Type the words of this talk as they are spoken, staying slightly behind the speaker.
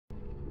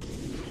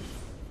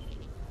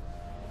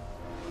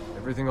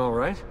Everything all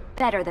right?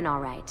 Better than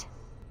all right.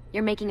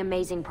 You're making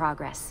amazing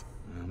progress.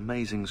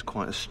 Amazing's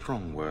quite a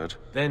strong word.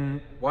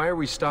 Then why are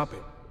we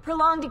stopping?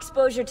 Prolonged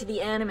exposure to the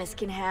Animus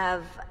can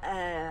have,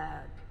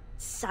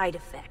 side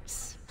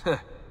effects.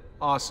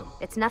 Awesome.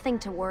 It's nothing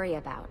to worry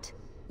about.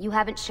 You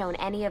haven't shown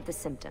any of the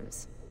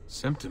symptoms.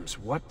 Symptoms?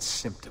 What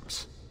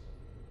symptoms?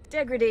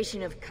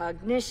 Degradation of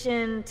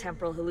cognition,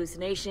 temporal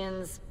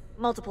hallucinations,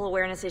 multiple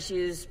awareness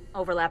issues,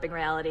 overlapping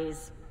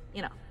realities,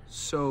 you know.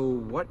 So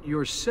what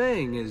you're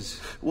saying is...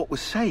 What we're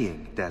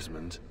saying,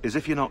 Desmond, is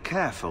if you're not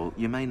careful,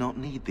 you may not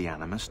need the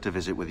Animus to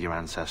visit with your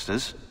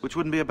ancestors, which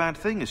wouldn't be a bad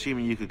thing,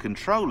 assuming you could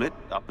control it.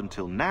 Up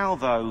until now,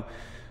 though,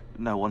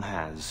 no one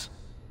has.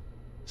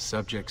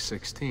 Subject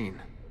 16.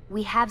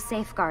 We have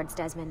safeguards,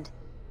 Desmond.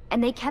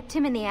 And they kept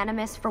him in the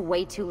Animus for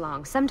way too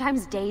long,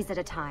 sometimes days at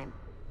a time.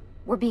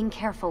 We're being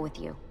careful with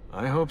you.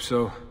 I hope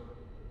so.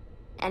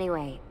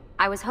 Anyway,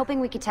 I was hoping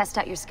we could test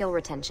out your skill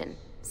retention.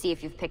 See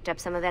if you've picked up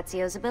some of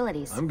Ezio's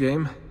abilities. I'm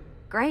game.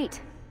 Great.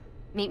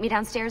 Meet me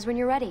downstairs when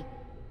you're ready.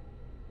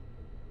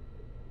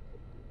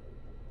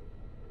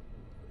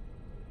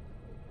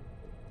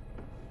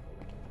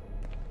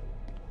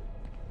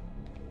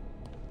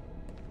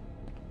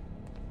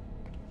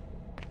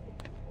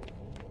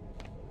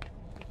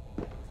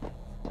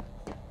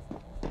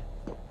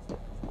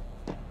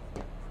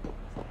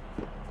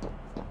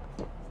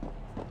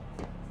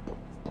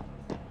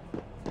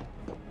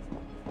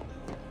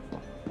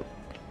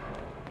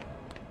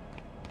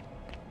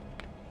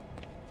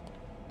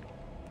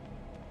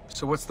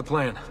 So what's the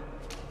plan?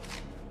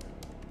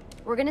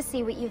 We're gonna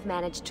see what you've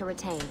managed to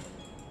retain.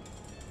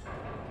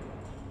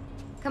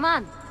 Come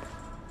on.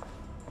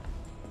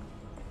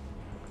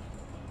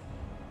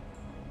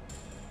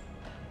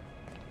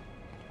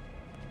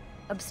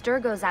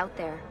 Abstergo's out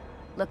there,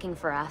 looking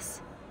for us.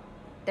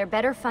 They're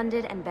better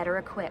funded and better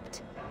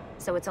equipped,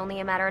 so it's only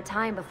a matter of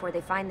time before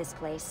they find this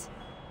place.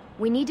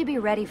 We need to be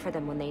ready for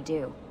them when they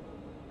do.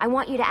 I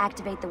want you to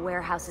activate the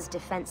warehouse's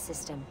defense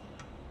system.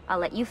 I'll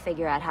let you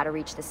figure out how to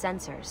reach the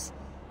sensors.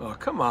 Oh,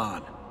 come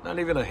on. Not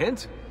even a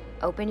hint?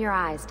 Open your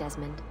eyes,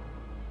 Desmond.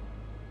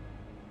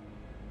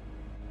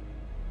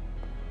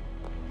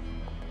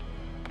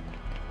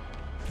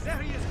 There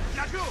he is!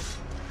 Yaku!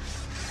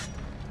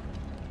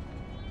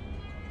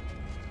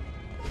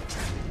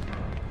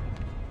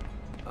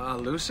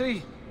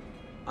 Lucy?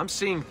 I'm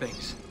seeing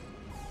things.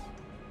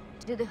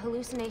 Do the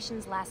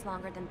hallucinations last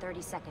longer than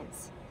 30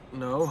 seconds?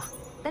 No.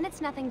 Then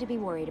it's nothing to be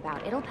worried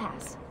about. It'll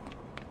pass.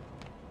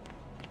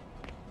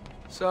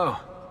 So,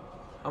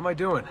 how am I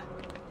doing?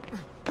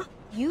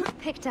 You've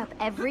picked up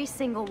every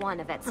single one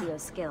of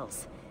Ezio's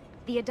skills.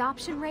 The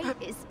adoption rate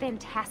is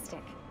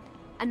fantastic.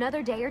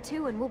 Another day or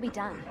two and we'll be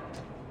done.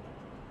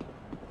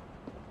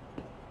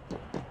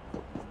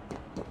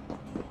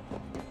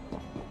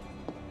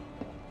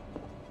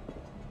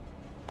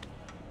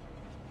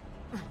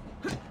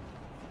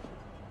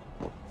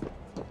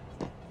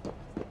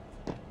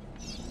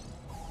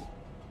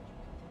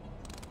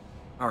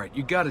 Alright,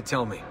 you gotta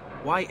tell me.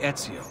 Why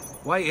Ezio?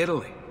 Why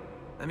Italy?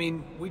 I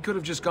mean, we could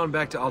have just gone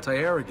back to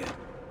Altair again.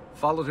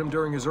 Followed him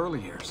during his early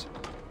years.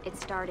 It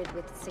started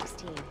with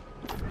 16.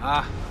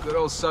 Ah, good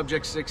old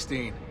Subject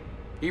 16.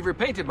 He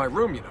repainted my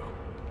room, you know.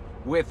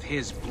 With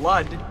his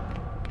blood.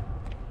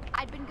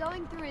 I'd been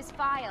going through his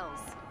files.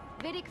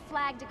 Vidic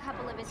flagged a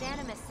couple of his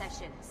Animus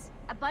sessions.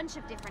 A bunch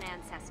of different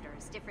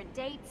ancestors, different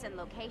dates and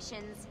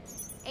locations.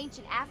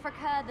 Ancient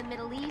Africa, the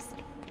Middle East.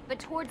 But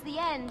towards the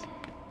end,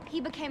 he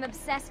became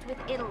obsessed with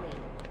Italy.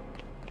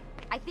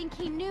 I think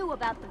he knew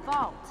about the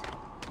vault.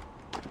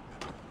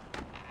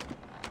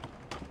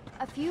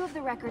 A few of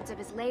the records of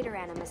his later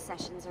Animus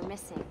sessions are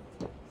missing.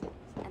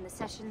 And the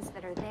sessions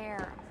that are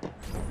there...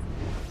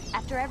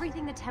 After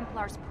everything the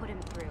Templars put him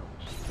through.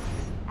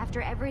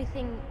 After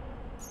everything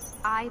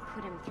I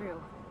put him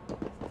through.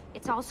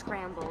 It's all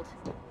scrambled.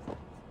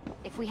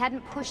 If we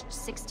hadn't pushed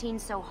 16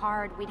 so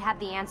hard, we'd have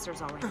the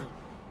answers already.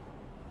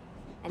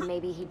 And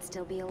maybe he'd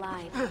still be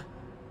alive.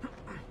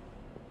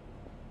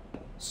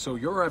 So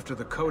you're after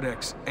the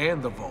Codex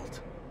and the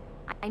Vault.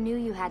 I knew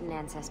you had an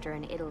ancestor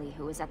in Italy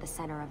who was at the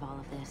center of all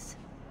of this.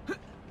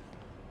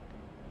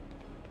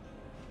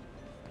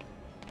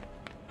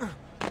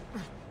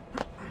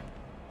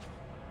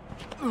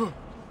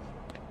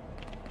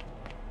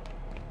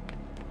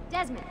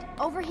 Desmond,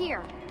 over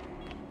here!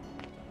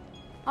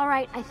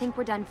 Alright, I think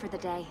we're done for the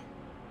day.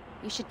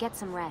 You should get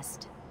some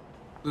rest.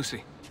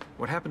 Lucy,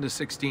 what happened to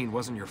 16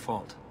 wasn't your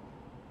fault.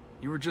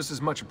 You were just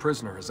as much a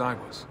prisoner as I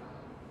was.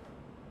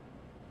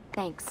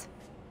 Thanks.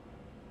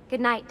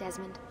 Good night,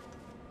 Desmond.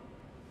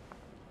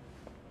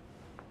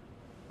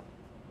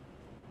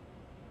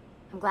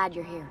 I'm glad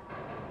you're here.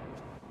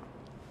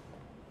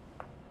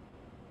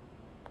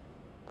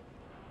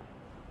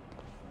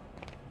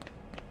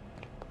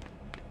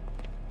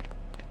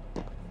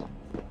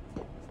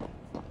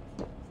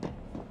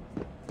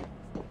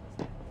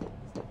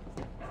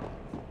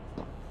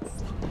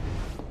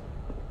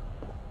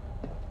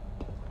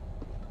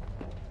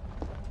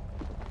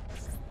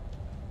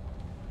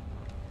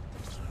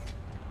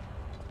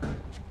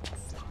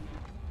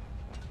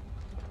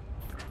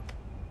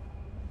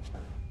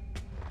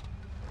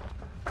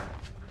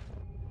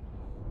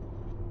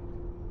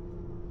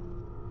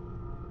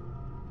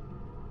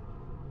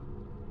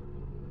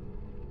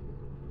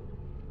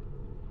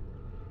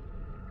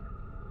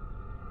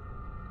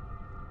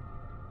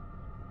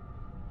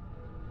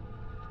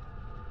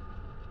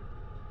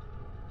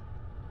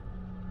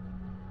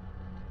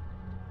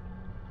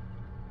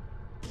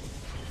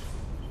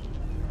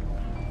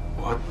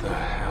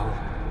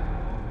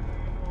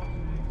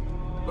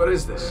 What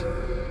is this?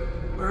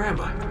 Where am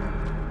I?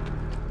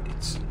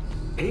 It's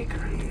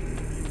Acre.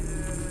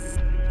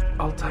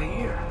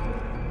 Altair.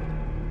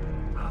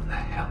 How the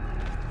hell?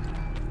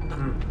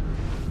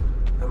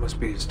 That must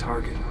be his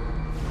target.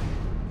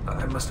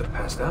 I must have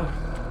passed out.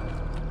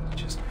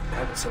 Just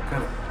having some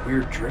kind of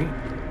weird dream.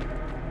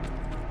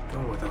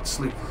 Going without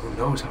sleep for who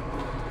knows how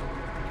long.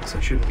 Guess I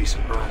shouldn't be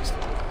surprised.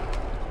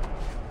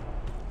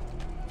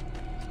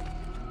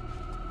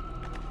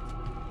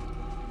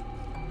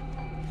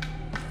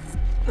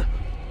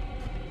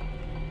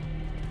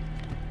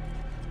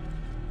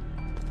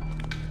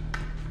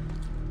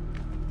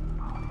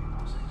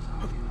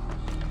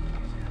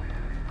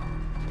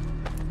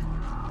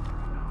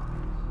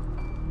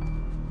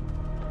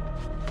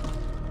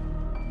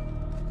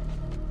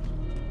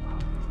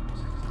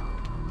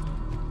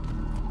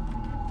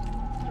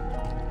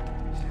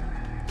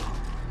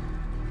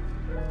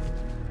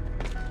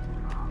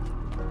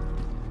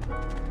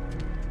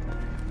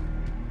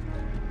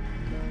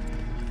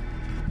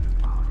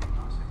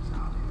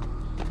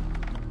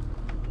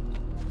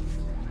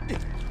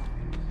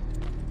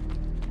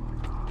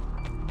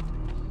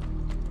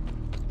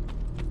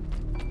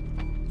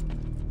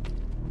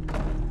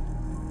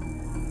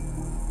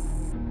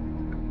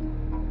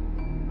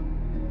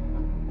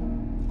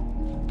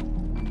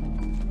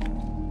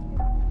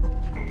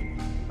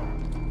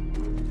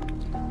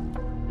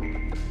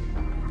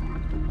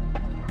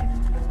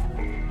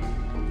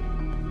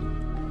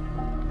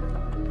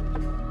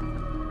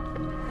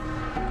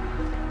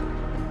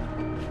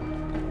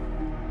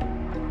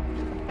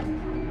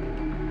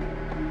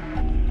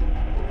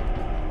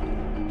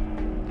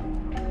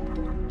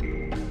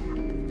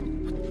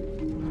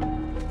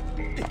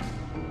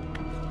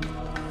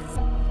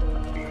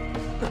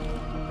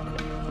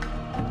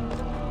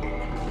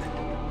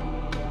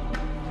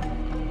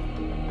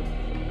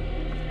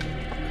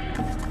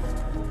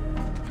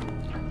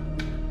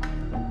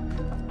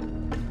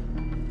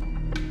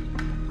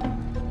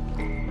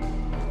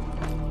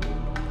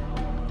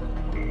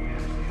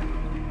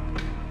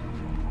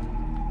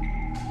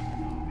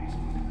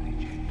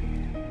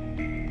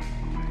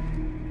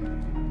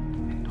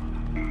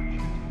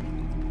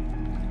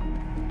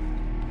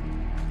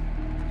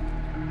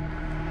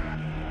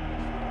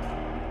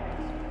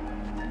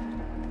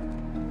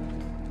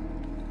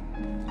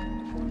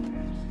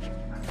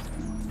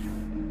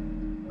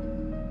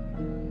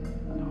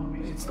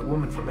 It's the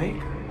woman from Acre.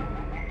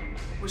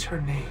 What was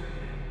her name?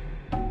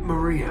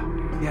 Maria.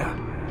 Yeah.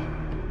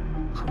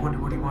 I wonder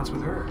what he wants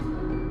with her.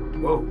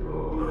 Whoa.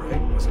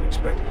 Alright, wasn't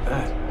expecting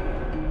that.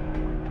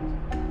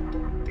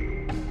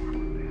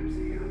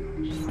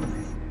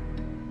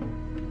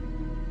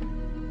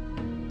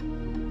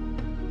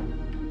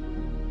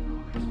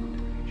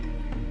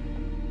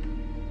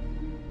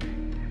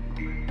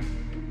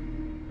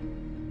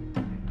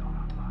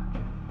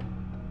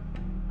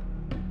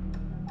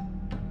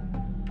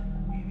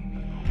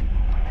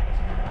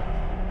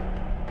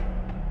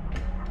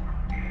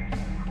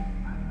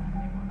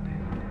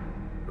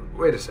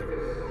 Wait a second.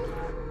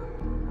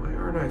 Why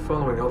aren't I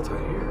following Altair?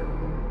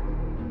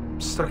 I'm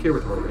stuck here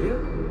with Maria?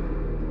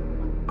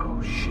 Oh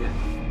shit.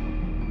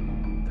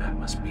 That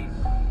must be...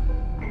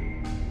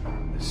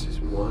 This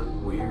is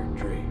one weird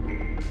dream.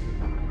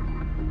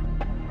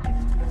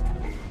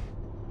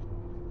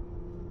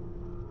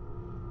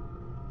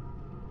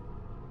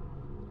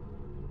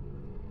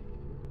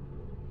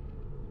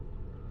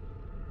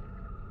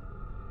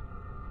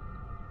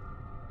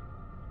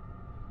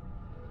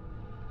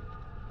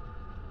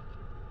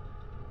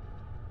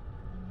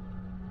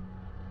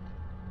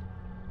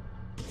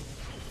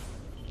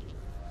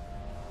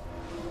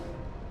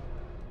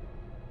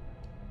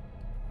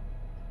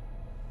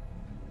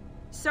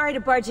 Sorry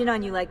to barge in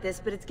on you like this,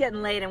 but it's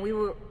getting late and we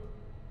were...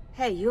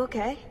 Hey, you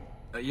okay?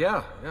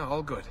 Yeah,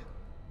 all good.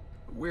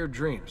 Weird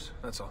dreams,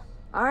 that's all.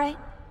 Alright.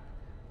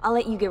 I'll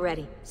let you get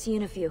ready. See you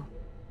in a few.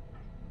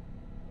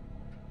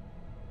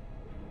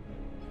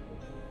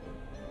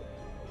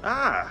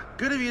 Ah,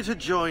 good of you to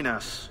join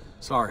us.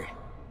 Sorry,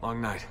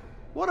 long night.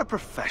 What a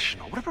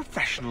professional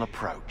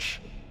approach.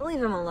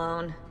 Leave him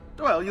alone.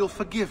 Well, you'll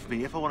forgive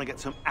me if I want to get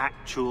some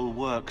actual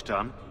work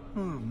done.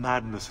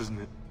 Madness,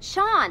 isn't it?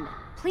 Sean,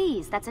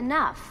 please, that's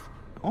enough.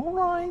 All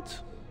right.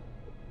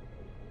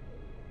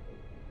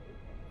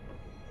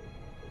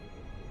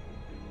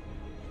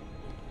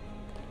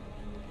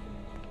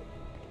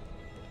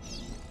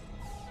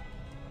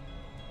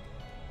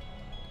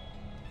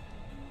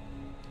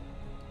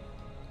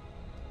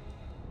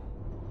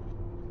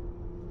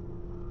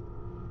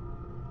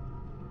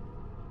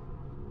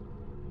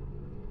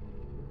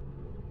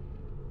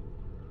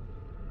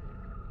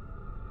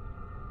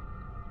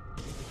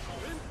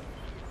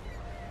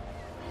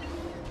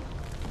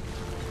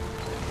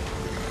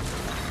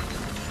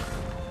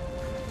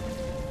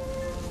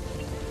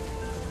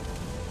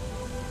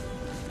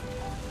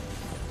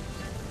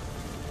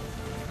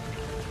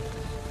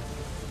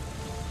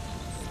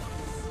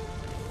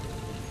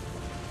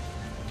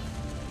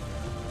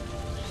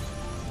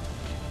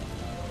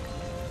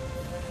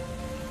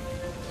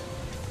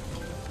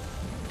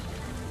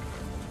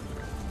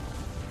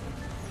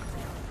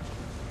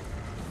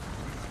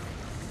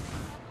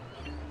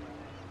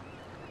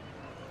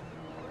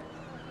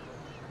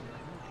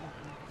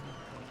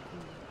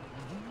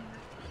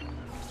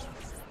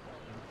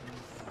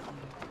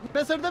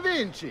 Messer Da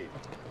Vinci!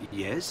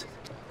 Yes?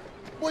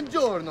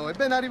 Buongiorno e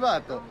ben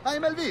arrivato.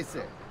 I'm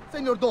Elvise.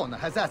 Senor Don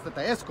has asked that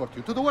I escort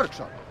you to the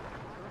workshop.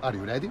 Are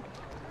you ready?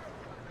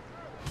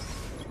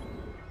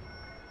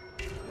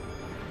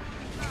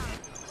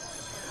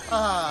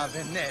 Ah,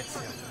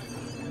 Venezia.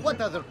 What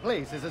other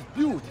place is as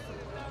beautiful,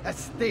 as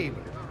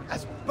stable,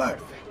 as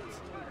perfect?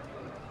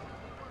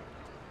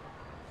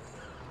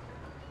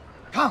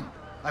 Come,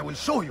 I will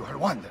show you her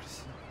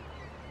wonders.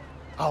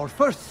 Our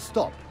first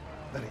stop,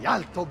 the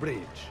Rialto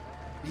Bridge.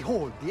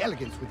 Behold the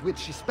elegance with which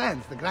she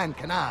spans the Grand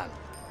Canal,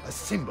 a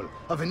symbol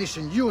of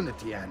Venetian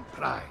unity and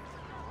pride.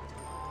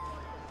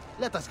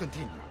 Let us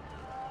continue.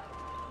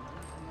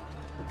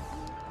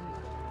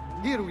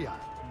 Here we are,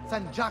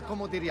 San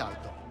Giacomo di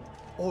Rialto,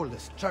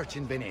 oldest church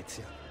in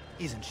Venezia.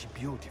 Isn't she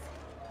beautiful?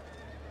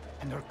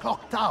 And her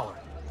clock tower,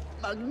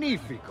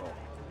 magnifico.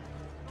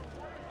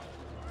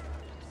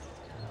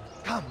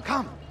 Come,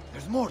 come,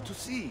 there's more to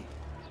see.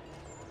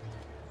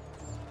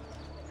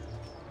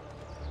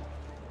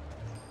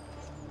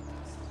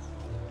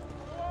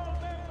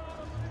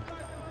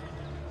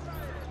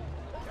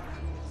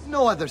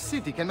 No other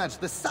city can match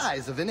the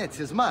size of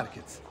Venezia's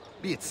markets,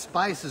 be it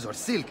spices or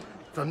silk,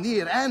 from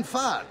near and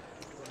far.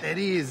 There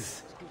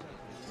is...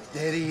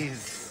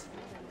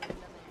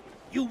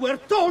 You were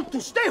told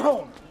to stay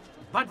home!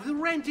 But the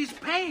rent is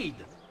paid!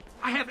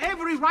 I have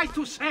every right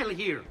to sell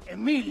here!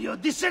 Emilio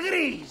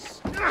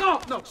disagrees! No,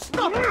 no,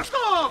 stop!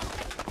 Stop!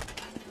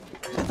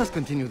 Let us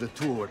continue the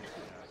tour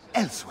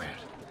elsewhere.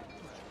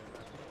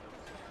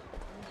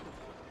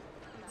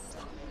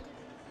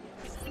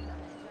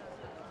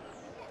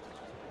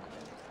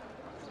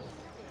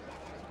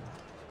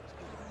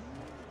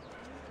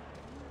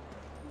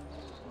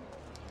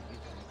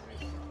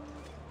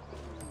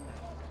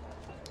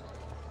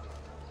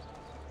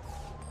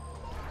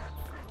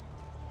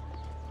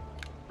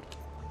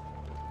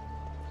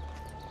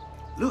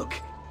 Look,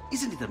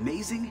 isn't it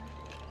amazing?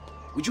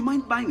 Would you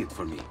mind buying it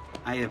for me?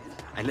 I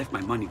left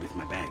my money with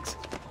my bags.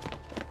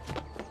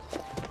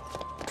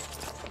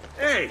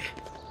 Hey!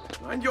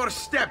 Mind your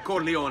step,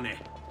 Corleone!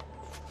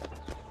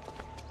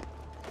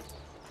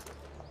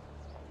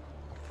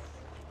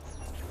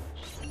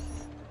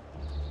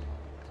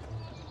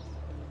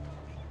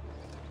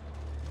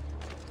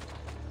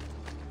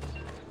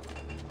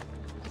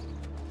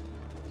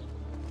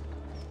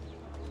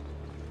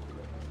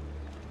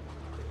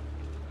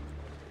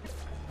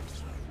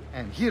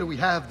 And here we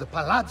have the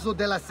Palazzo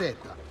della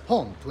Seta,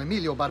 home to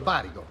Emilio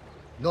Barbarigo.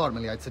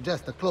 Normally I'd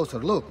suggest a closer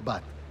look,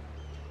 but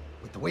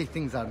with the way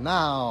things are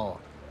now...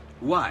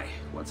 Why?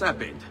 What's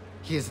happened?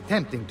 He is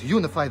attempting to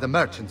unify the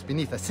merchants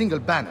beneath a single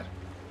banner.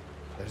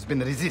 There's been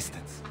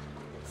resistance,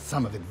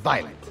 some of it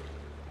violent.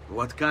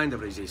 What kind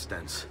of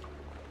resistance?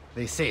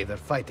 They say they're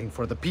fighting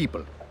for the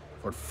people,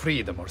 for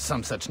freedom or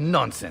some such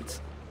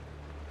nonsense.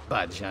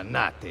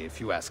 Baggianate,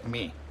 if you ask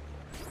me.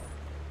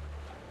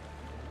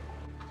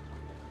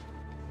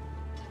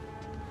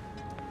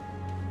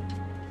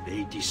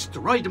 They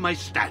destroyed my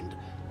stand.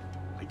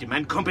 I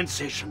demand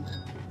compensation.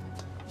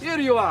 Here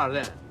you are,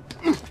 then.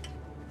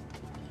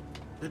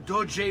 The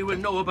Doge will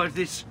know about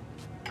this.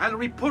 I'll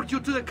report you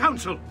to the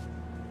council.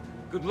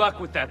 Good luck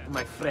with that,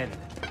 my friend.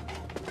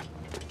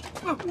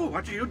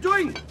 What are you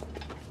doing?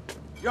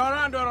 You're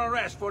under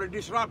arrest for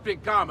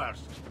disrupting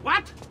commerce.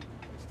 What?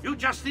 You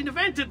just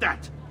invented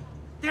that.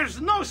 There's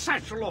no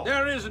such law.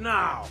 There is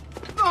now.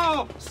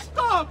 No!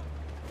 Stop!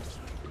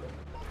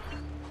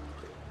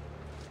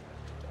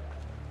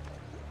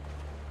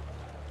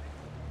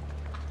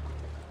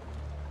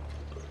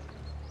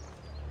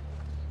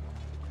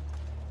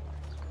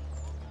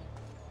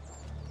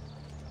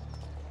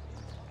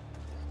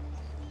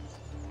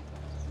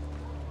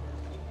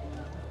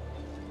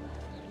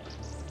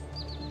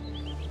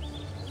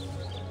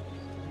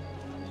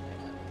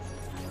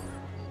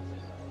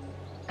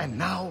 And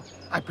now,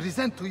 I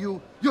present to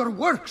you your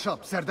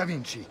workshop, Sir Da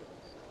Vinci.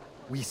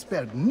 We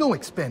spared no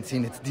expense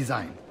in its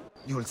design.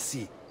 You'll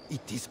see,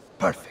 it is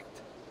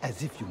perfect,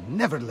 as if you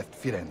never left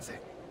Firenze.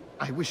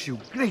 I wish you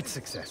great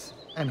success,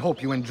 and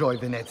hope you enjoy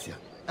Venezia,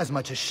 as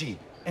much as she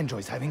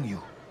enjoys having you.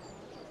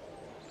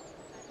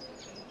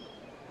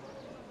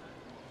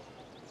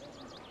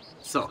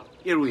 So,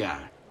 here we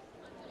are.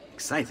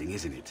 Exciting,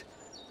 isn't it?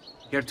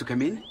 Care to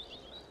come in?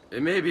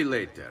 Maybe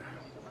later.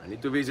 I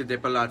need to visit the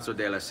Palazzo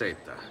della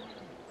Seta.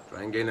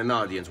 Try and gain an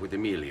audience with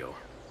Emilio.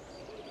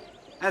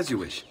 As you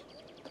wish.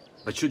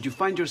 But should you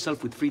find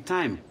yourself with free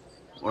time,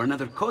 or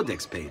another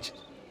codex page,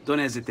 don't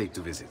hesitate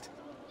to visit.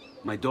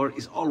 My door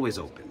is always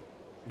open.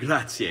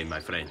 Grazie, my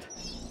friend.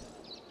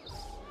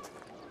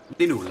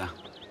 Di nulla.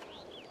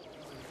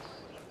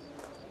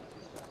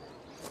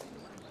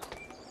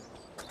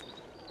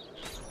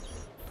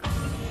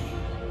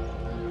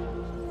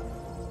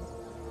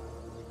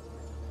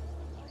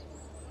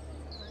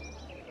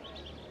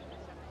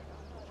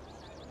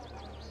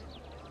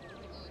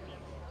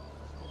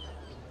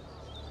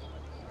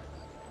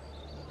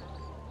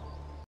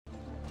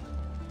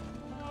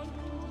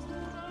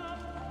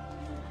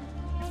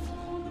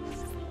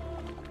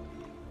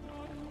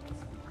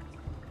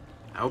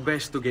 How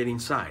best to get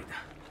inside?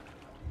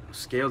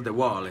 Scaled the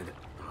wall and...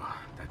 Oh,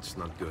 that's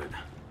not good.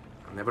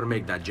 I'll never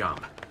make that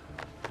jump.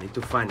 I need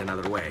to find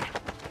another way.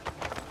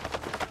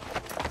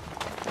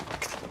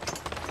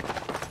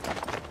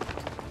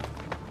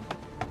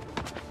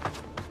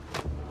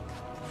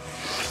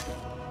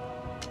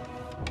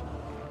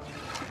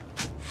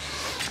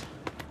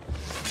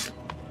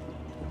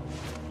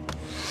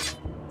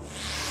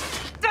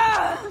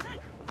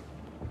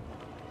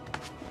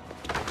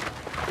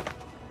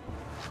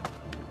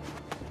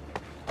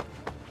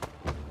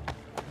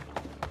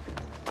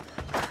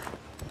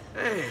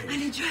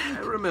 I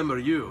remember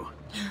you.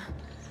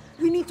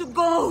 We need to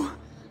go.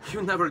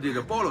 You never did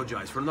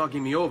apologize for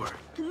knocking me over.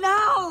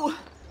 Now!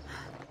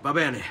 Va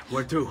bene,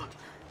 where to?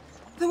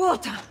 The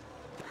water.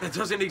 That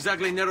doesn't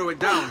exactly narrow it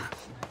down.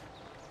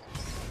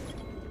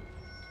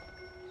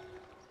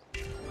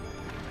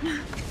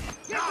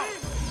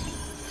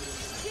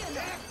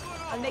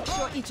 I'll make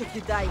sure each of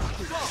you dies.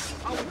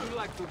 How would you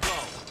like to go?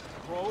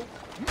 Rope?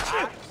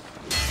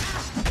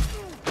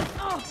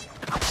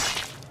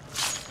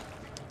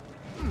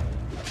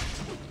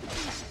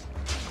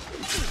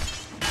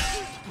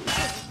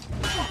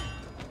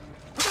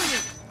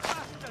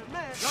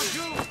 Not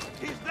you!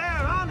 He's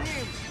there, on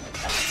him!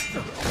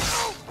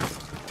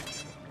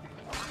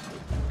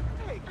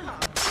 Hey, come on.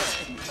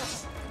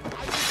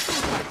 I just do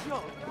my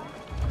job.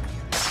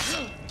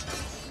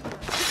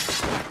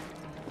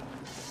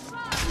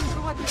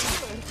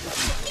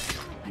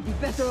 I'd be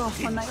better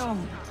off on my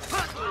own.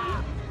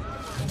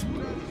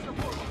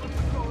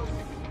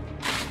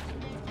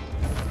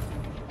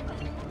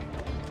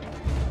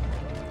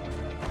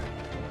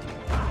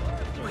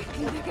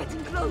 Quickly, they're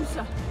getting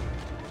closer.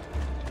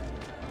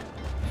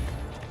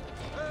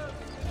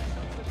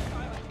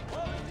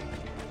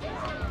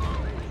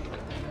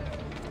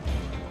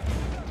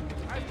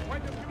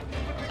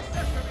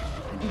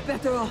 I'd be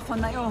better off on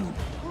my own.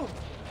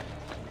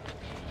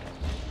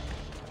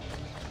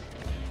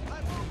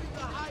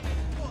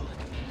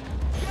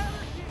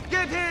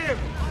 Get him!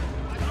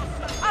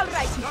 All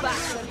right, you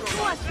bastard.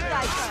 Who wants to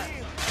die first?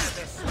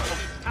 The sole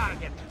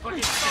target for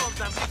the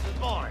souls of little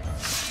boys.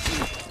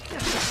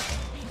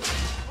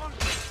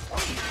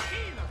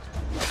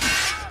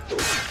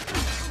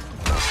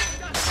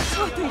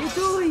 What are you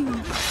doing?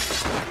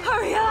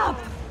 Hurry up!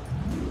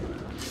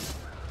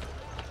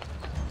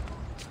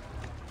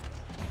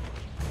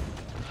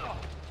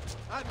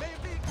 I may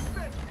be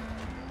expensive.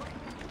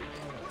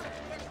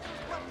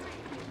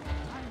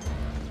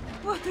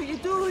 What are you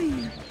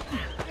doing?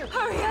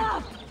 Hurry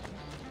up!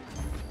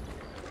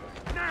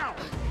 Now!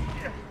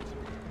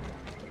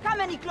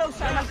 Come any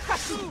closer and I'll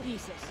cut you to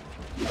pieces.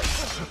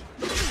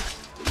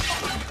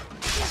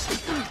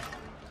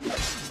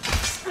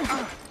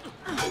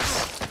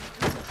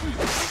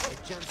 A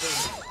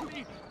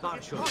gentle,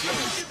 martial blow,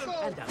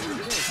 and a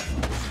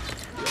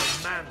your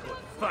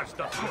manhood first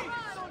of all.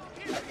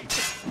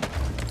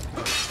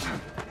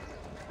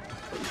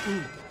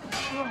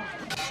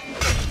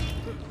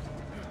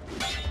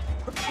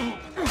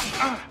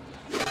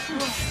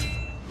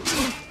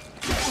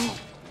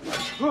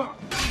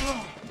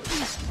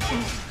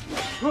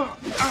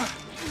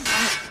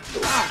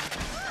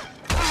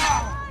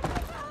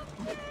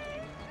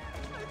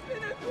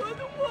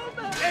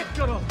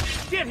 Eccolo!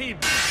 Get him!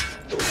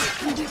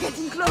 And you're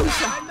getting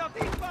closer. I'm not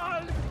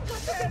involved!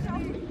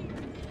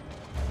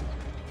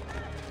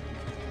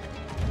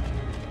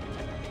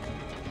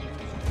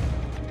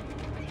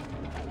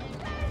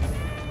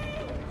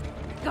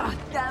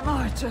 Goddamn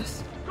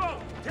archers. Go!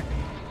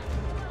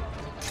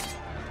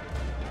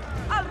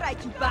 All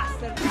right, you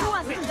bastard. Who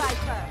wants to die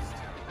first?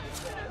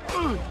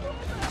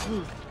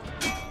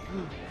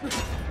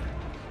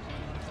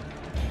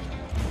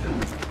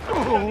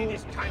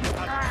 This time of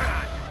our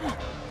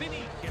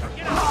Finish! Get out!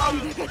 Oh,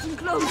 they're getting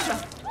closer.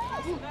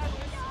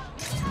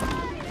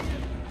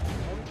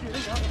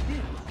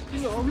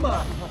 No,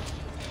 Mama!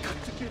 Got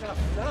to get up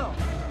now!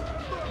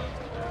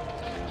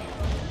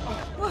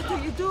 What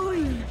are you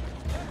doing?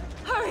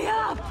 Hurry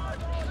up!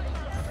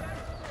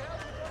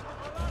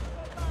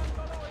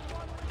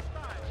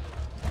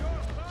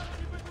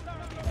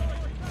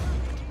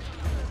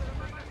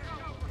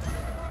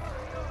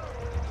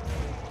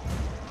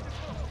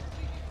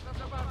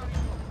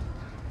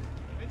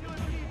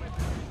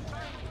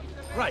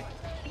 Right.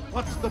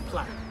 What's the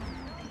plan?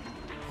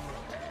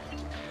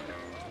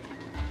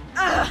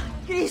 Ah!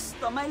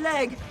 Cristo, my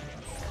leg!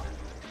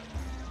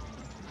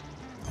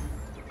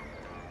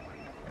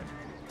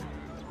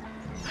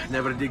 I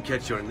never did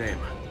catch your name.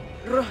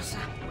 Rosa.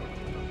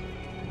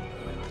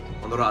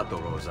 Onorato,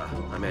 Rosa.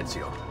 I'm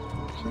Ezio.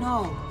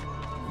 No.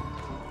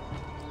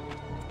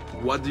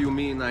 What do you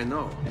mean I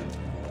know?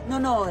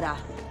 Non ora.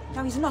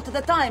 Now is not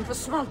the time for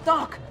small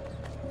talk.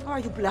 Or are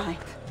you blind?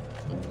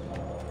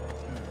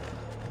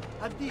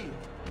 Addio.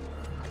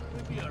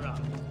 We'll be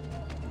around.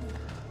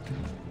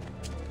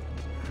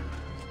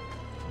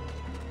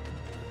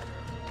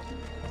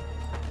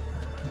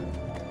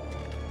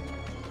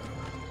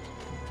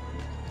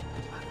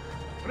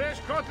 Fresh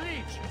cut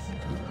leeches.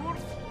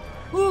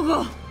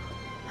 Hugo!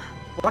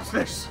 What's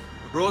this?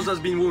 Rosa's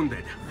been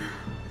wounded.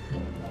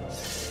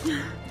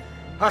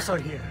 Pass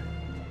out here.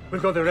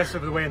 We'll go the rest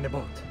of the way in the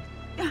boat.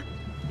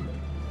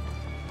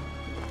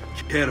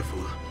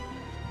 Careful.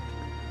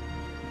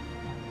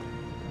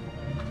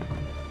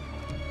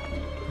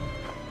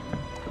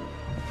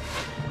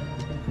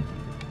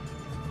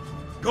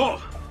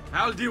 Go!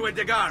 I'll deal with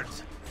the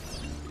guards.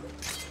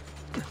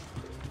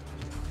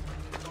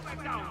 Go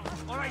back down,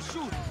 or I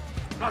shoot.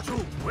 Not you.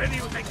 Where do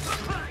you think?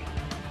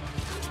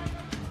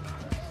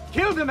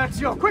 Kill them,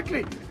 Ezio,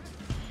 quickly!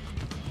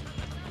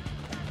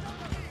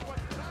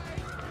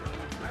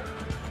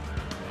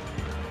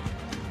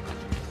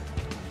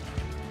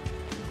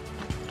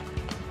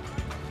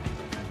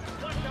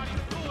 What are you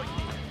doing?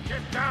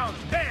 Get down!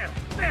 There!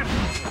 There!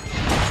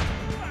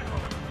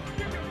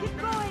 Keep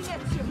going,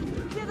 Ezio.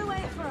 Clear the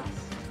way for us.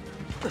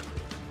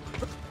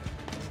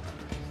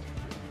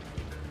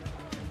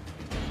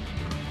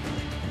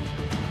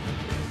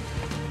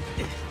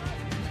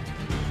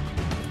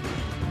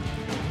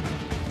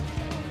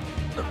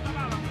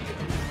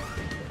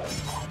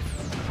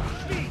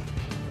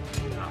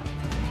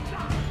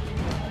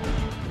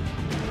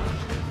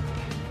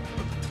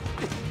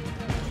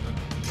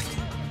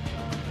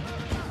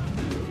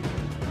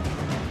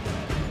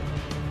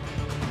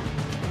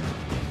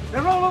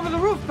 They're all over the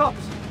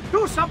rooftops!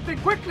 Do something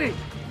quickly!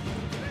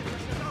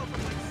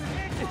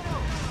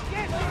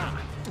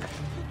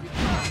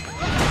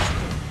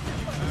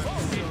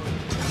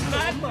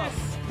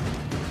 Madness!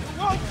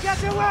 You won't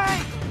get away!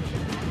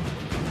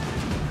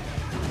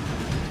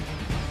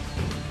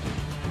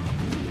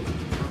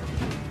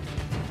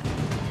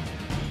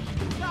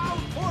 Down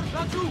for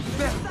the juice!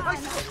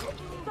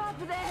 Stop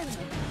them!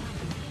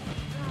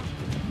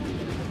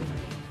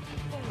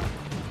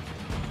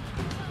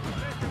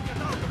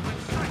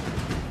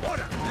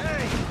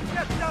 Hey,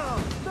 get down!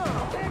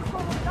 Tempo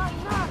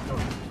dannato!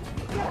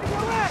 Get me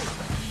away!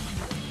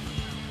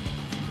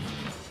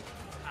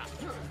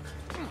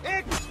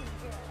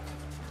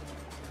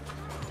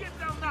 Get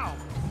down now!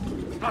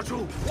 Not you!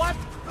 What?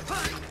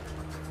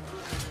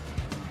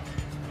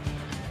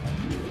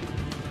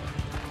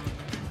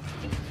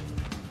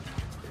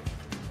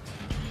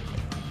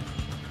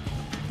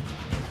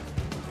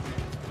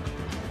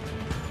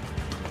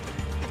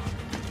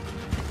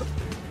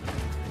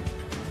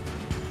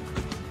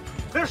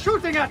 They're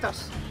shooting at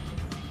us!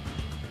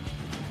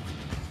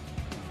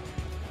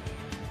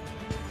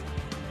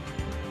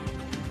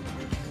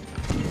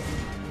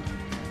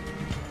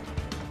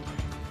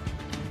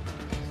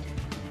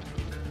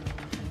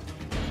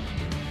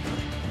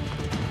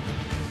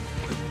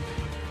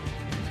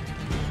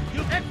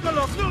 You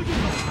eccolo! No, you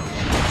don't!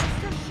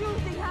 They're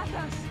shooting at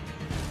us!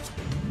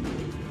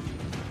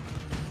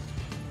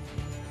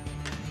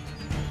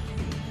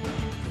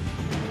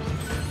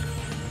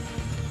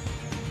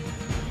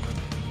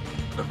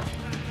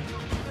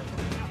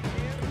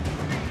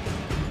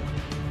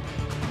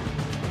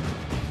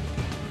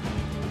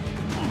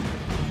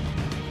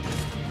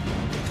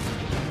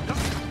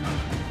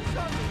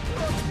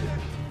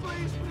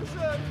 Please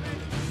preserve me!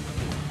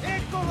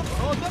 Eccolo!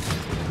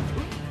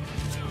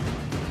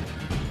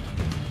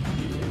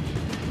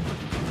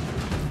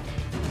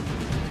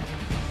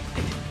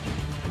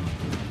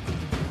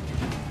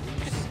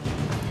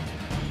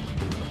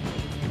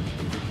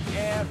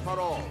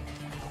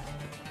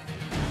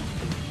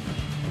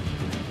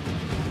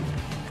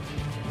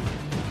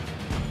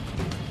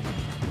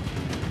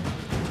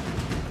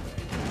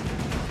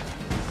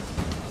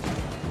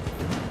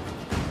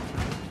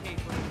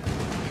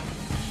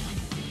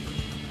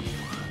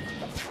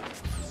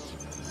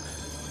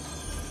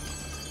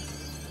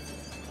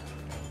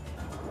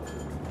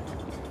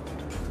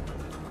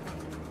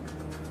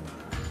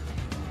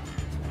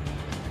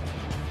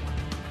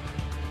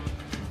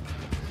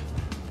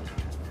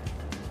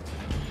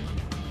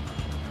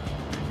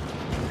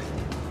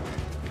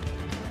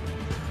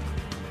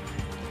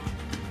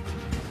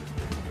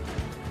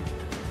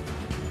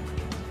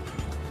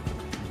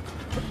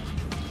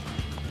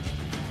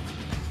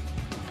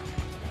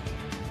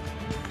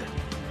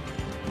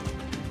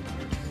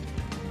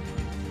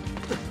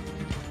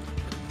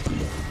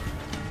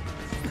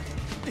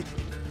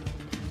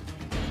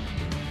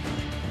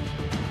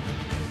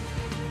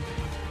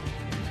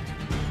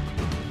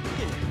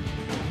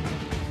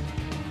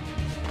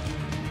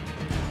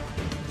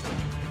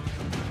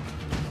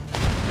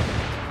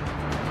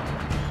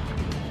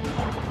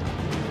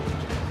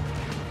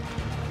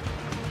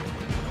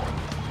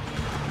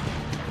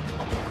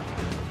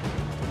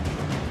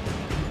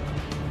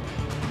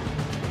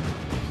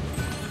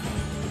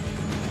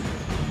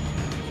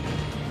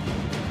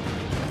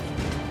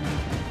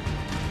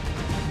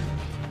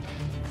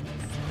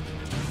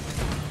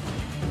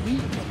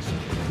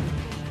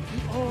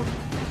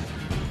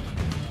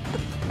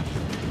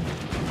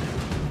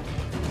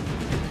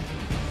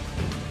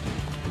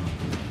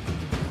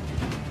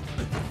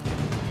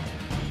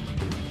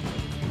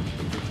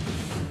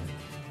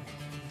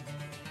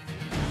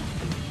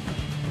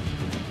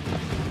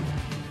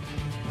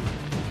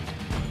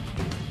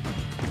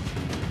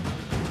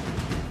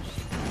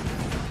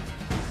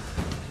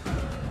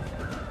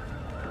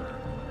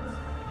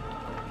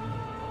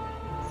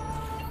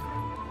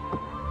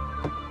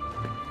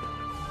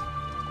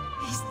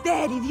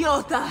 dead,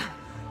 idiota!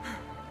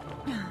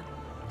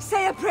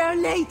 Say a prayer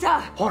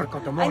later! Porco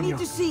demonio!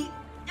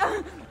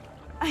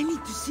 I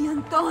need to see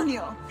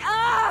Antonio!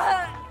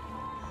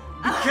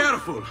 Be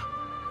careful!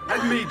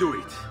 Let me do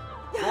it.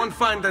 Go and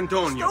find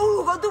Antonio.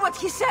 Ugo, do what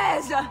he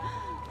says!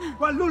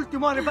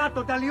 Quell'ultimo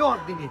arrivato dagli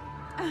ordini!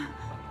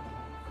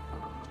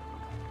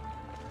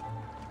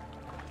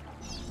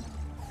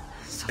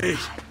 Hey,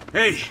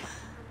 hey!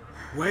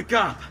 Wake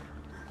up!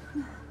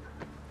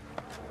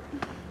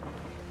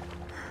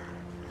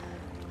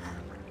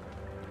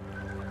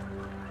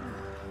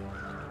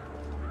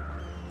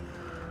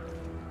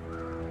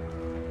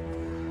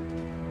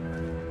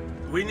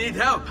 We need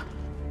help!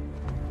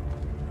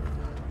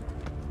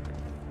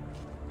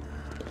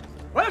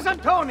 Where's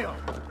Antonio?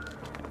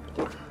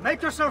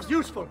 Make yourselves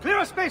useful. Clear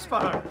a space for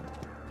her.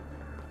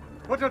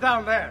 Put her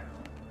down there.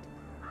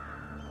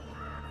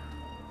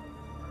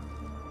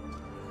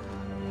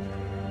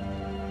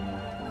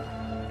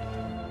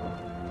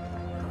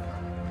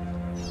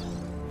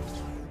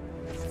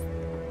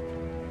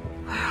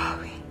 Where are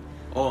we?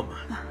 Home.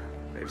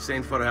 They've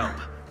sent for help.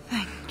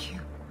 Thank you.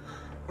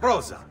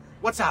 Rosa,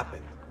 what's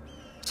happened?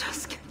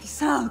 Just get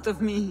this out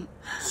of me.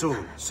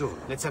 Soon.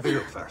 Let's have a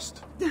look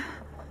first.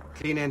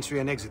 Clean entry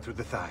and exit through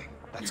the thigh.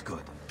 That's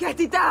good. Get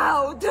it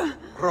out!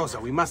 Rosa,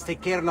 we must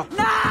take care not...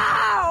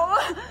 Now!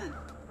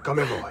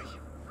 Come vuoi.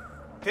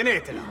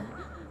 Tenetela.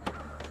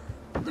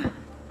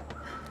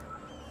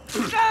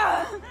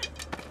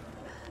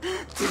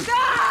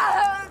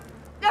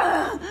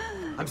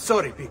 I'm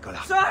sorry,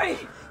 piccola. Sorry!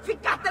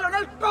 Ficcatelo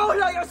nel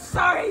culo, you're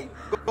sorry!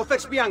 Go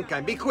fetch Bianca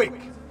and be quick.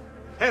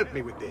 Help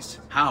me with this.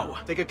 How?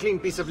 Take a clean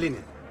piece of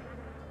linen.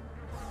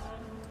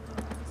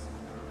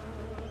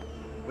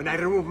 When I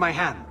remove my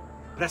hand,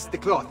 press the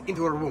cloth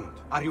into her wound.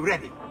 Are you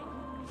ready?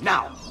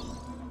 Now!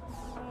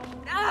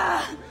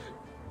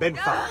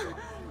 Benvenuto,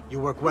 you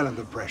work well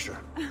under pressure.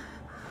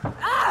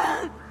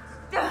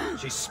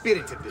 She's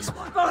spirited this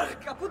one.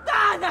 Porca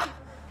puttana!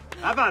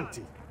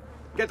 Avanti!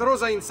 Get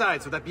Rosa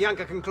inside so that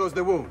Bianca can close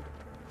the wound.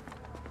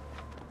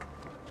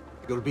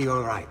 You'll be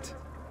all right.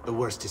 The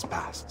worst is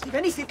past. Ti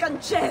venissi il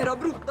cancero,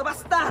 brutto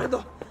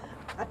bastardo!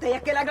 A te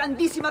e che la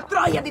grandissima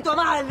troia di tua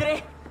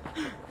madre!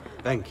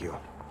 Thank you.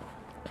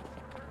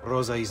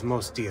 Rosa is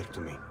most dear to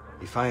me.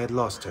 If I had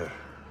lost her...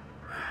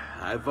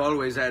 I've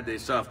always had a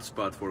soft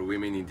spot for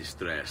women in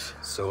distress.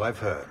 So I've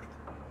heard.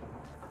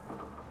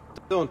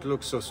 Don't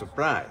look so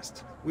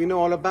surprised. We know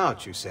all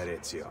about you, Ser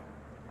Ezio.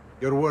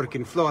 Your work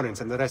in Florence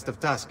and the rest of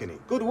Tuscany.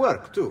 Good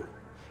work, too.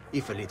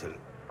 If a little...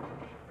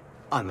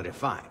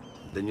 unrefined.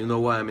 Then you know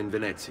why I'm in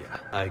Venezia.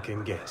 I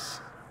can guess.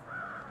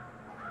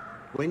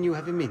 When you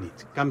have a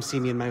minute, come see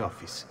me in my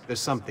office. There's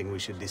something we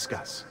should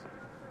discuss.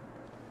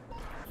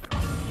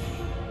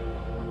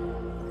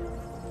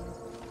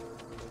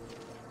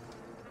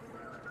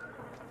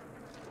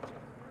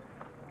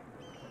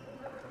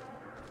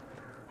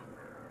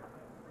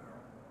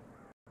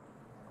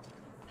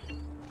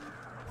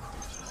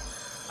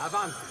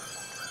 Avanti.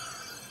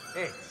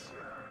 Ezio.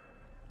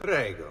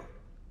 Prego.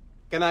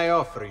 Can I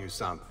offer you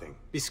something?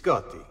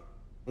 Biscotti.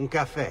 Un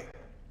caffè.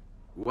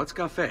 What's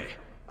cafe?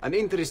 An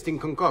interesting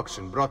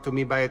concoction brought to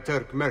me by a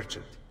Turk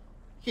merchant.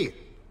 Here,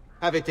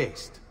 have a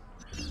taste.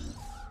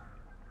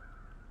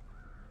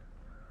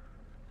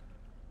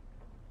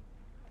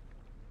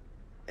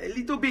 A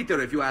little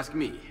bitter, if you ask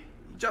me.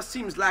 It just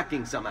seems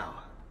lacking somehow.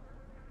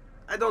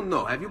 I don't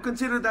know. Have you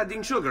considered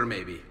adding sugar,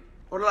 maybe?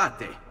 Or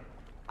latte?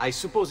 I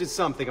suppose it's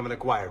something of an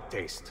acquired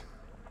taste.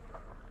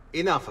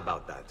 Enough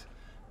about that.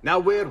 Now,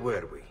 where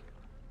were we?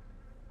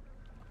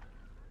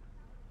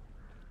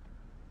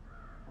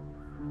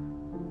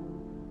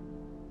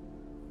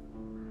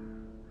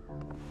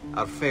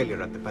 Our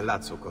failure at the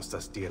Palazzo cost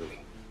us dearly.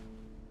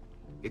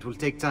 It will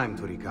take time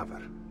to recover.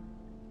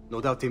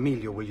 No doubt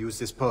Emilio will use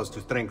this pause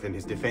to strengthen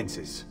his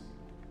defenses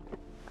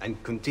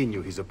and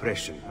continue his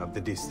oppression of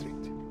the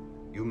district.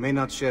 You may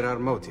not share our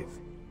motive,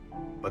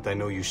 but I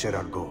know you share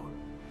our goal.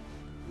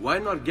 Why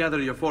not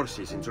gather your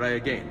forces and try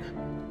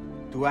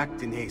again? To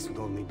act in haste would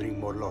only bring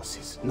more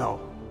losses. No.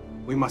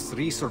 We must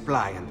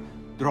resupply and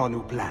draw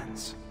new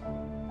plans.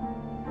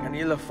 Can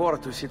you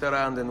afford to sit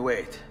around and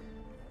wait?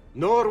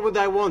 Nor would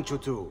I want you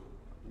to.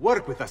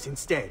 Work with us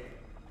instead.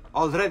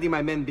 Already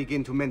my men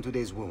begin to mend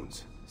today's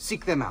wounds.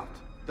 Seek them out.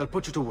 They'll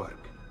put you to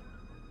work.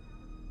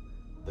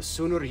 The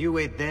sooner you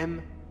aid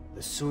them,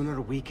 the sooner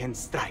we can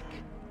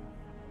strike.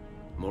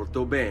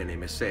 Molto bene,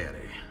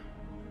 messere.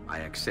 I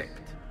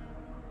accept.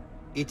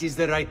 It is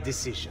the right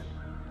decision.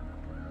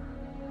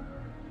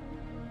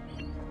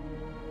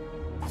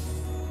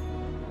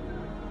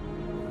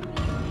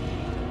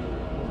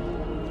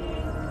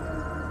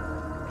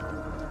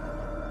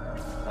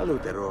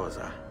 Salute,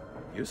 Rosa.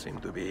 You seem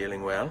to be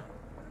healing well.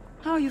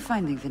 How are you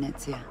finding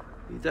Venezia?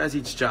 It has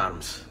its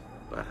charms.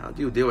 But how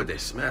do you deal with the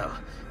smell?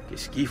 Che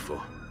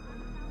schifo.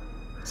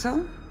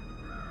 So?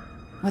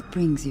 What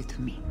brings you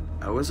to me?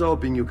 I was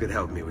hoping you could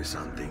help me with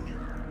something.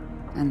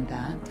 And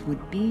that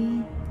would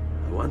be...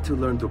 I want to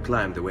learn to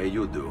climb the way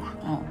you do.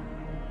 Oh.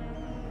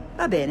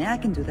 Va bene, I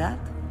can do that.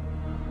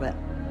 Well,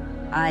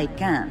 I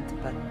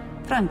can't, but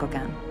Franco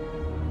can.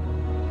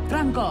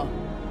 Franco,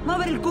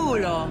 muovere il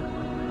culo!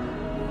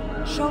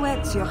 Show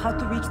Ezio how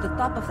to reach the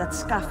top of that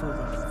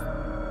scaffolding.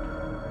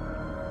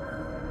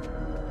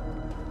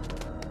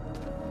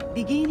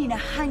 Begin in a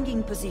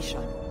hanging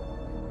position.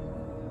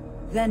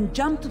 Then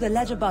jump to the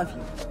ledge above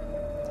you.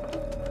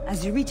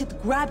 As you reach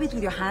it, grab it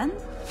with your hand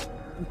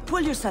and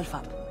pull yourself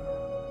up.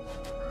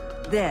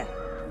 There.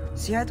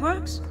 See how it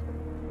works?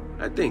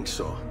 I think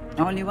so.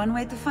 Only one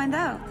way to find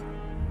out.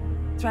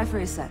 Try for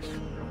yourself.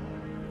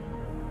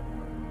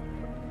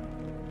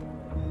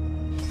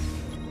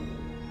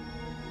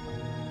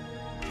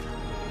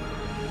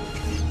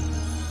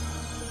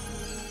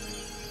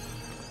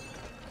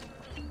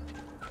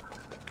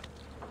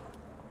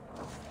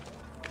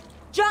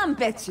 Jump,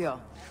 Ezio!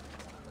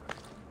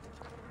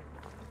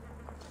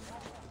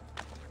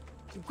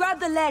 Grab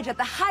the ledge at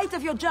the height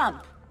of your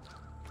jump.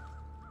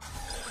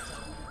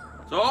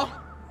 So?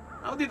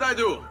 How did I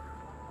do?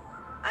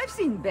 I've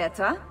seen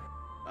better.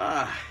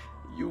 Ah,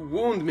 you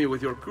wound me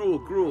with your cruel,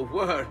 cruel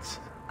words.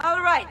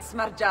 All right,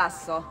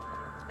 Smargiasso.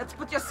 Let's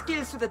put your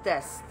skills to the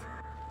test.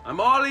 I'm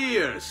all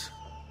ears.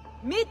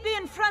 Meet me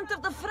in front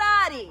of the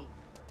Frari!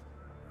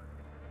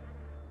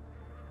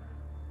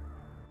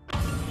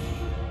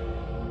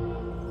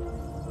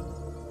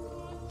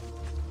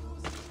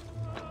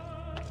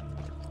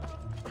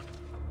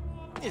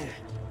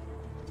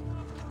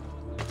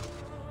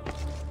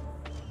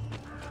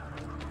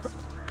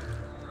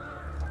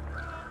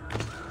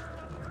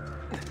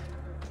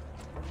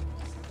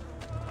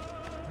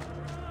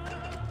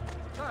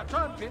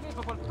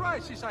 Unbelievable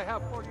prices I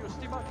have for you,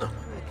 Steamboat.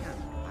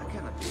 I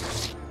cannot be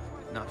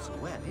not so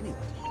well, anyway.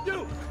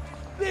 You!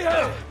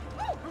 Here!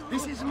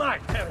 This is my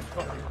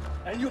territory,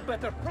 and you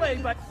better play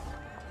by...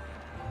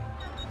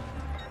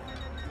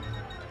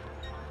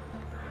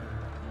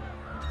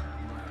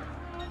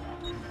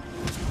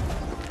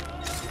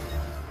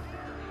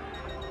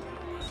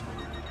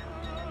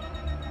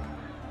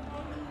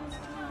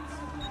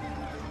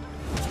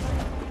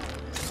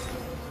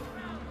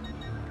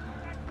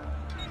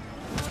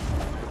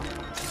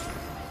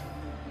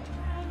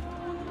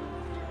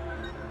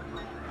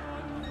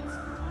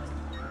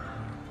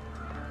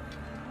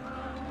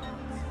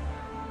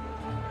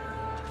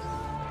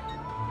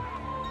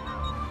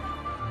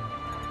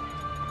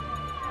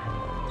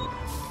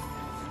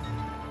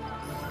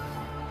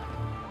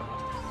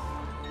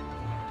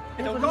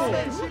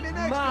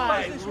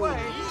 My way.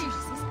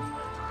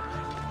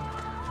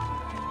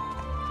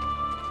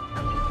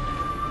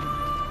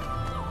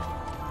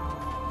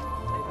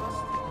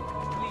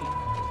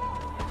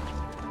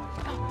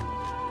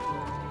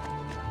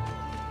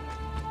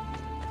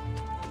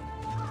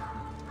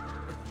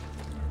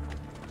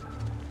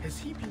 Has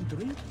he been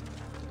drinking?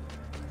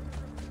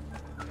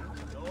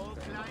 No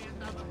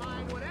client of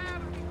mine would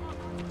ever be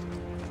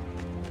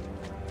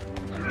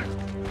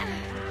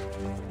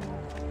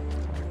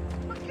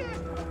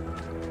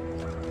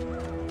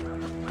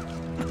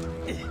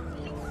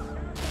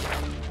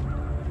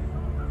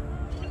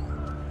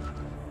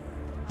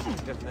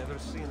I've never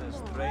seen a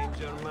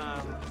stranger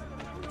man.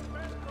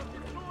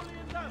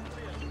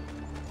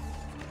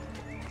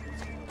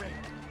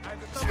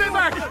 Spin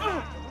back!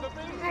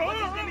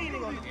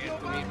 Get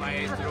to meet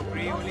Maestro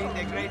Brioli,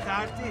 the great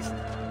artist.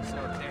 So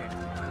there.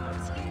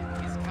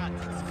 His cut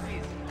is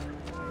crazy.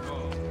 Go.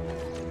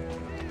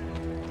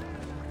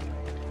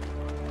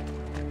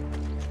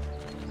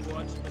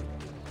 Watchman,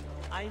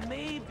 I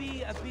may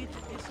be a bit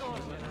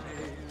disorganized.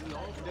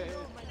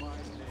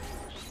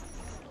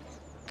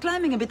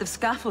 Climbing a bit of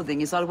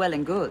scaffolding is all well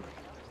and good.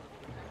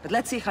 But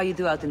let's see how you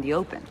do out in the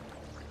open.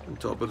 On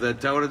top of that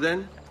tower,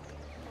 then?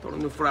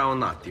 Torno fra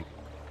un attimo.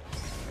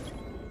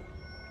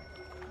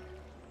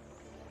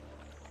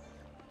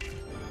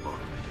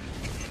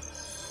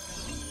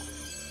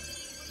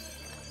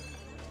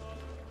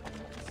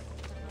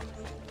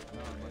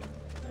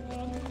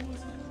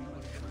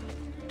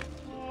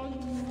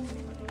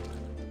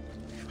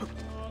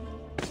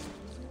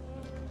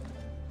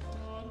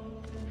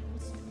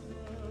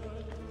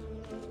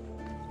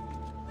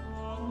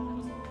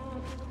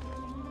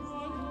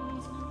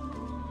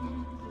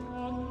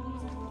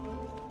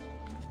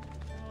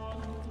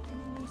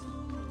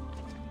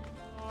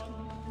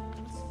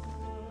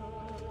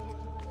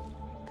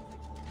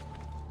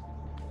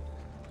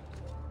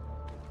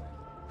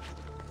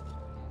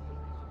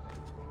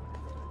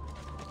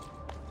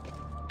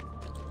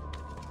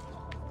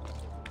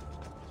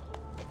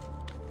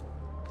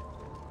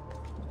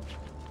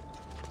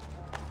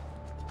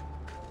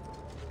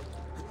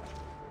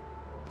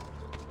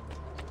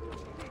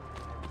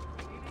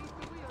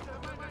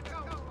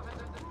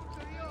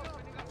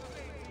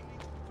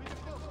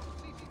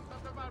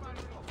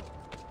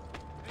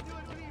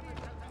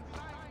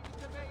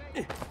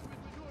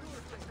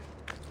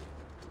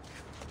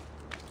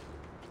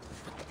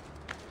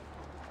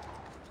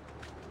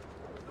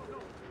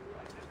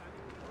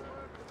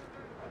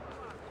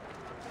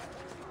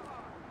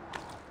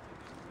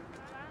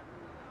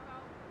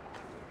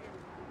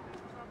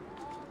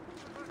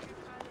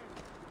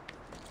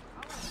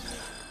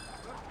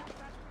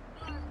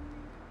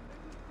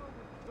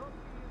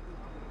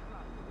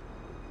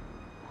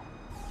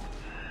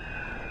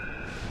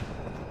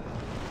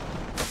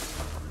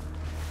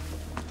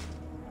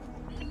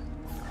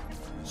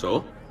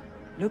 So?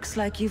 Looks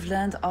like you've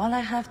learned all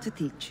I have to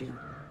teach you.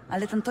 I'll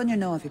let Antonio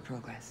know of your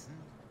progress.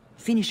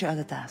 Finish your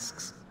other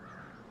tasks.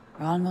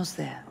 We're almost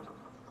there.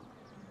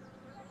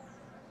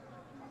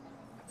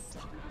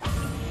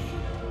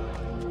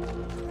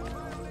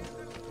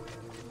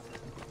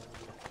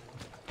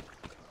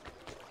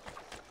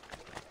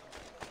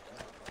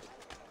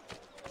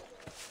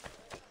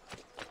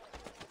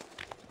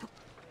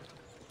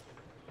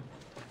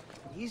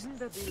 Isn't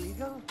that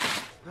illegal?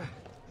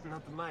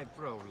 Not my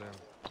problem.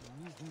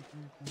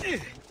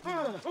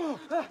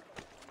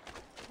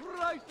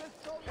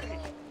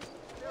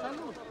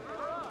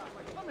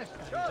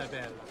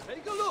 Isabella,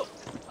 take a look.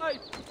 I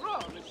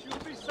promise you'll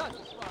be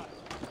satisfied.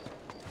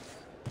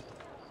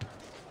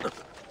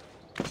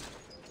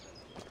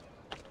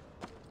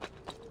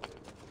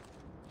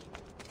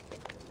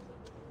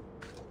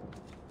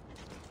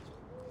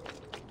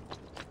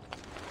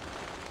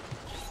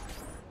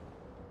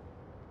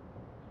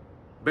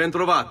 Ben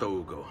trovato,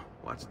 Ugo.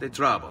 What's the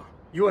trouble?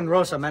 You and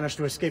Rosa managed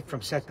to escape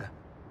from Seta,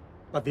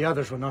 but the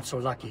others were not so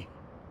lucky.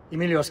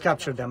 Emilio's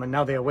captured them, and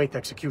now they await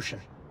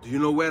execution. Do you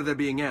know where they're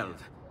being held?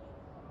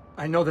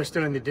 I know they're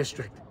still in the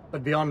district,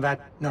 but beyond that,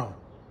 no.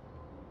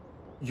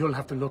 You'll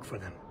have to look for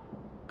them.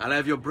 I'll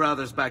have your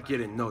brothers back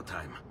here in no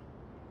time.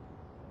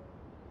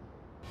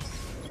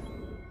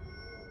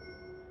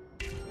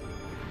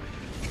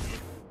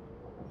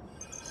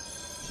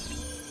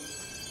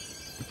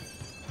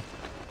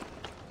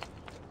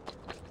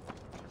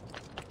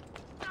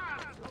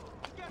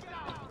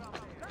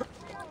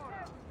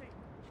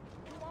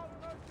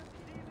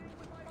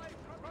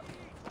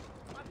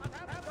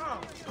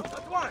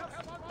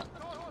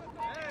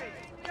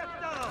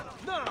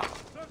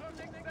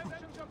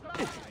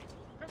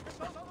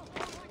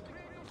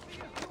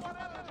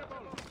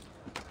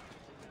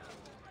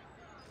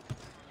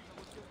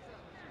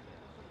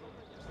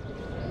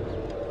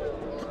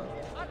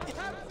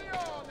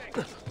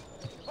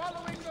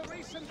 Following the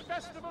recent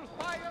festival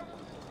fire.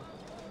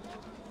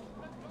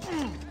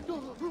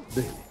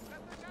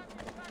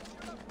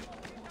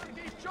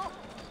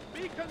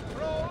 Be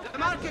controlled. The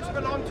markets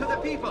belong to the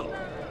people.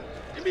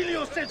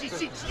 Emilio says he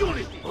seeks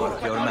unity, Your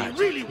but all he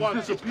Majesty. really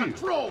wants is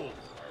control.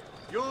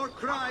 Your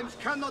crimes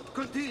cannot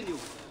continue.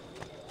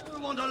 We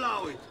won't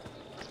allow it.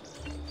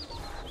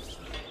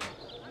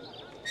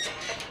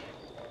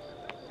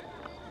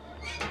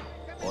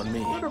 On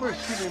me. Where have I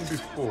seen him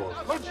before?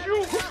 But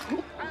you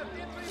have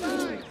been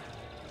resigned.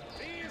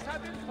 These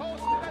have been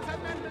posted as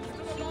amendments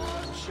to the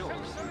laws. Sure.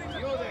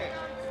 You're there.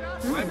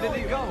 Where did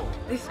he go?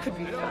 This could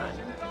be fun.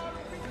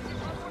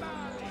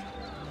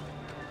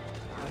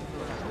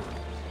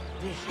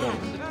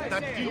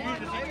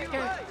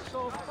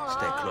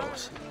 Stay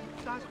close.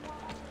 No.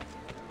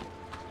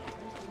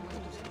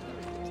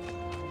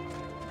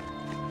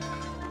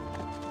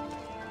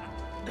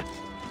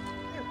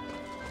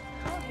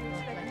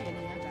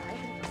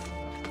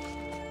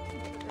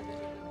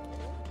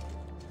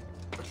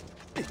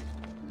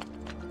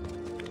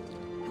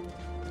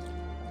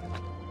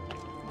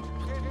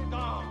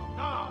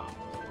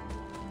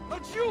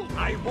 But you!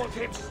 I want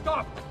him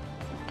stopped.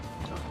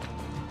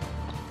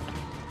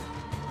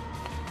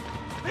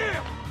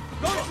 Here!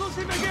 Don't lose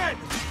him again!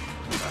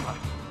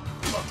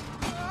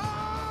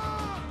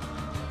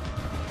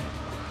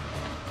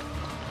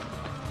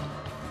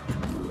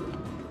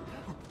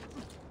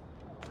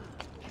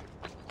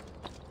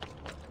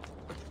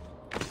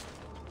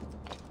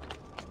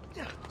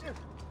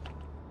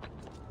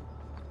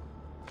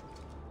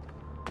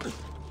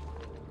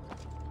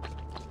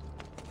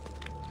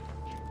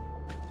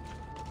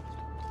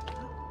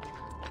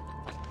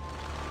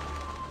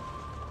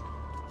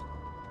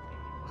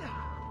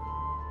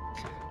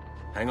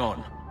 Hang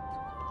on.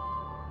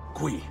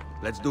 Qui,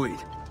 let's do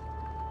it.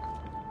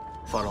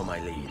 Follow my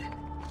lead.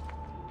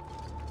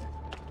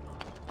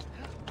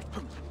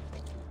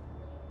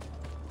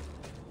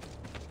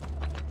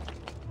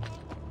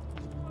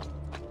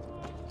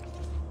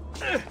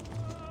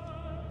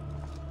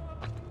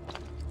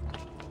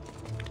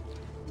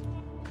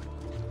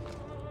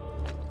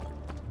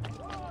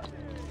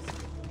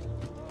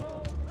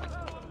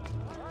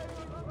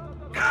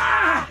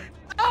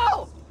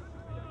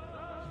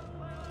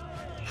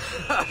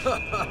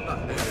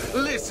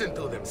 Listen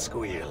to them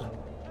squeal.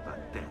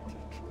 Pathetic.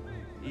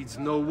 It's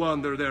no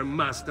wonder their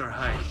master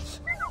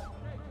hides.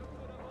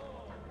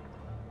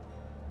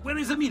 Where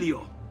is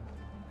Emilio?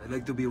 I'd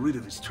like to be rid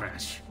of his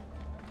trash.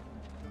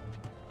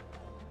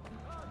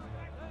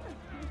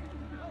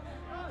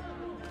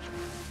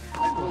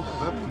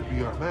 That would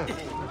be our man.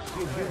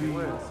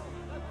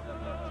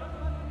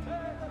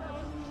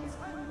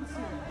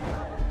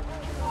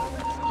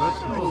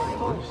 That's no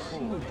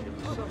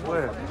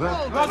Where?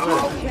 That's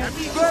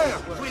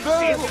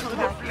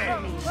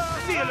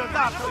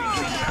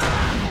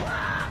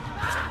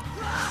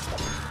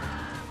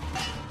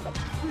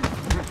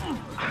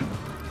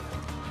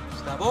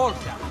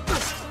Stavolta!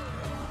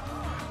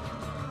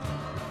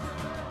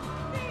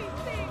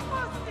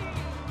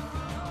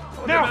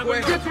 Now,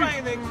 We're get him!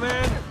 training,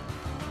 man!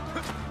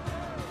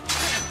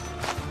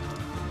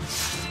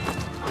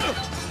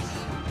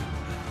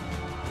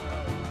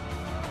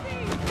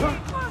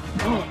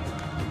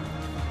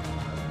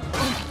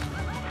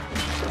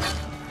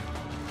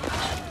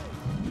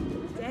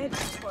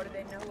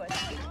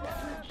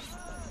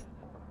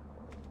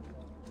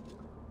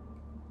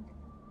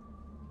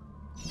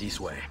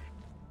 way.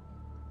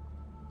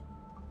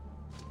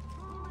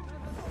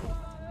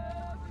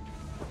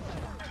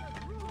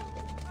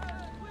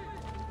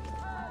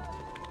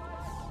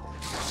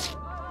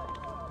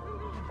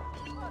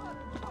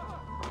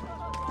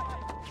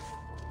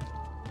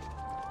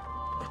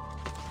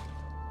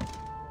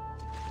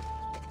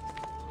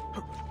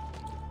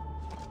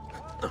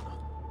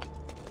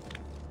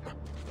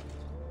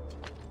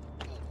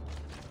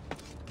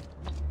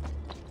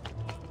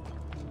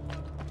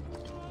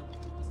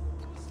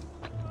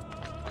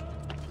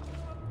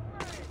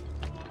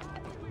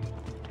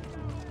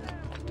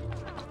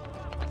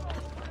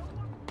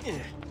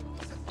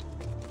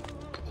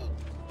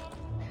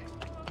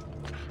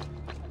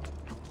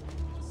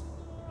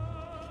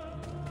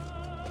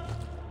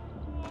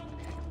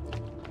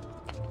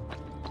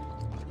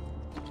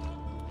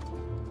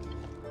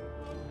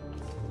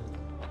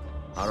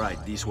 All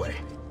right, this way.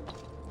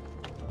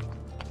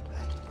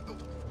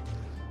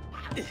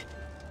 You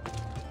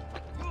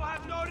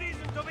have no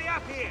reason to be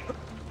up here!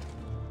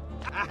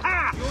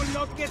 Aha! You will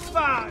not get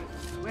far!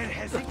 Where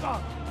has he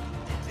gone?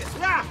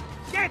 Islam!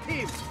 Get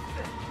him!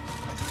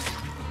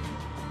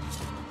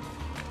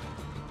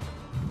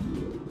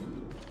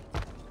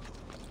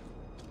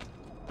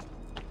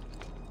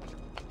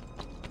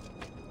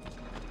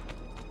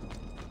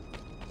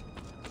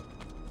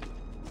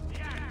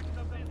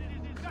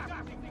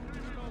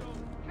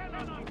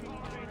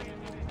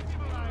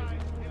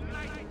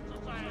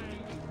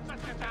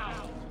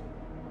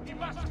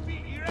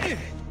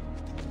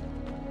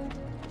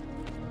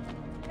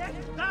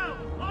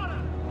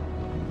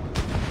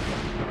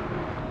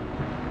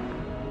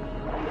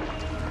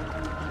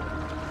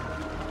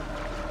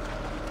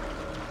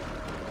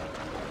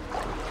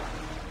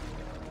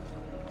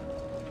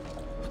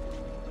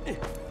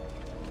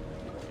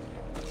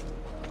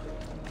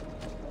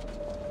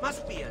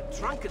 Must be a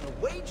drunken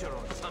wager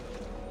or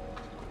something.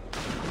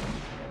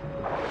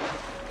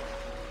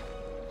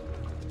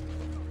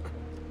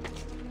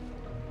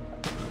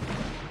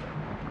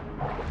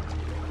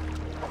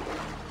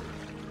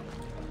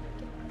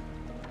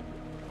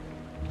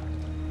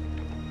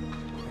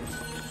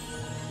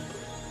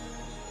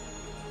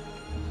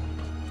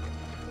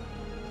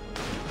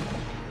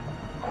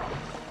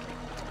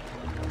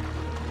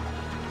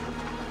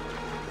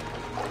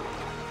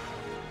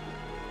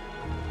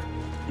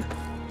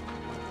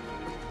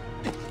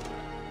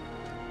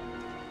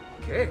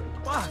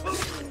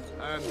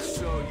 And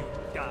so you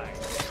die.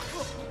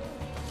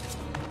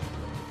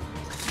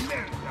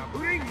 Merda,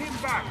 bring him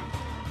back!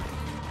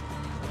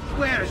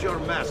 Where's your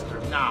master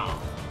now?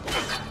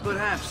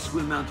 Perhaps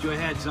we'll mount your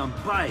heads on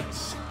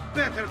pikes.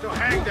 Better to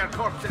hang their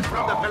corpses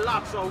from the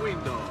palazzo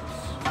windows.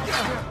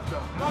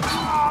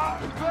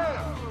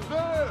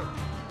 There!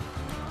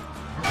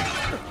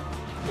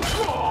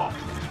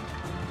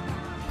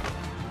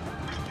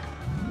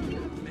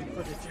 Make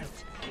for the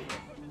tent.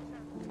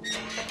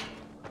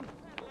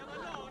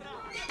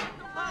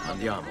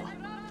 Andiamo.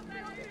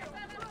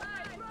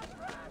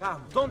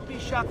 Come, don't be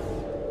shy.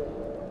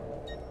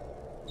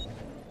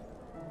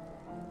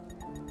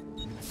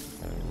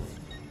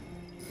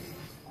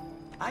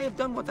 I have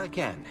done what I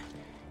can.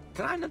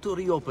 Try not to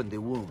reopen the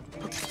wound.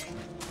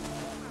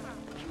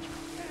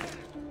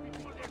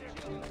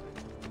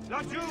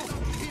 Not you!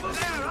 People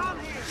there, on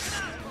here!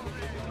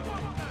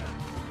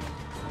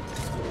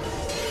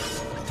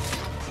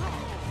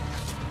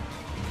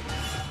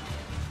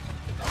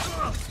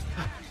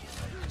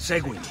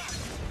 Seguimi.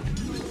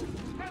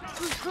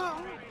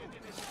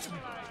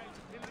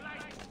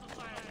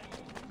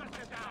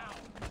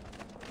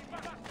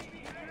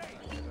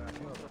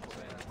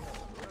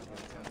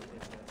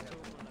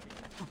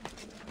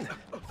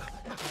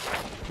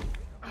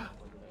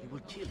 He will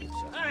kill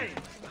himself. Hey!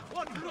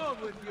 What's wrong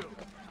with you?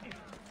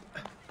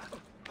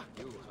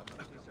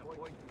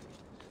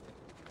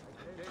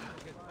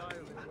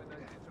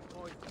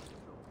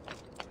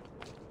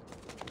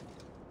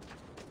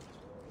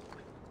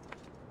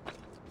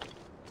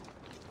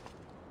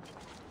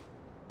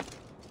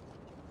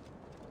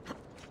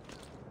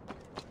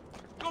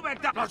 Go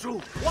back down! Not you!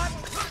 What?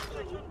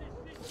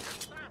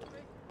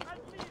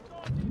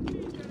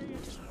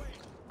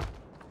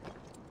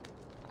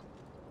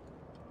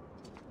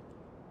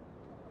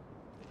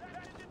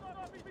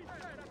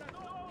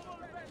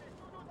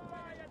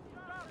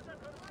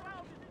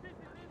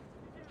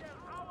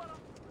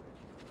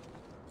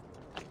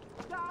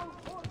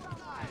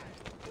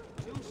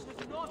 You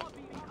should not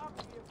be up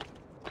here.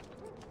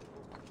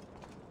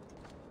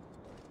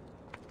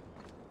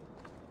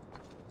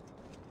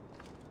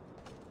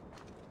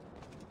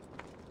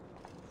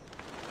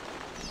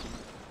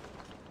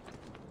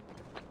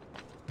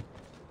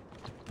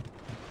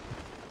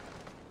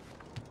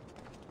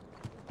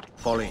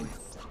 Fall in.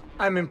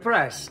 I'm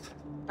impressed.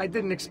 I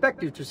didn't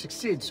expect you to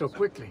succeed so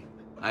quickly.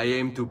 I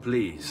aim to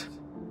please.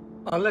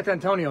 I'll let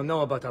Antonio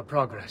know about our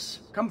progress.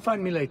 Come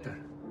find me later.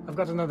 I've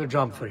got another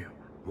job for you.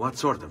 What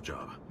sort of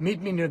job?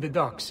 Meet me near the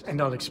docks,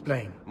 and I'll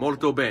explain.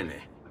 Molto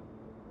bene.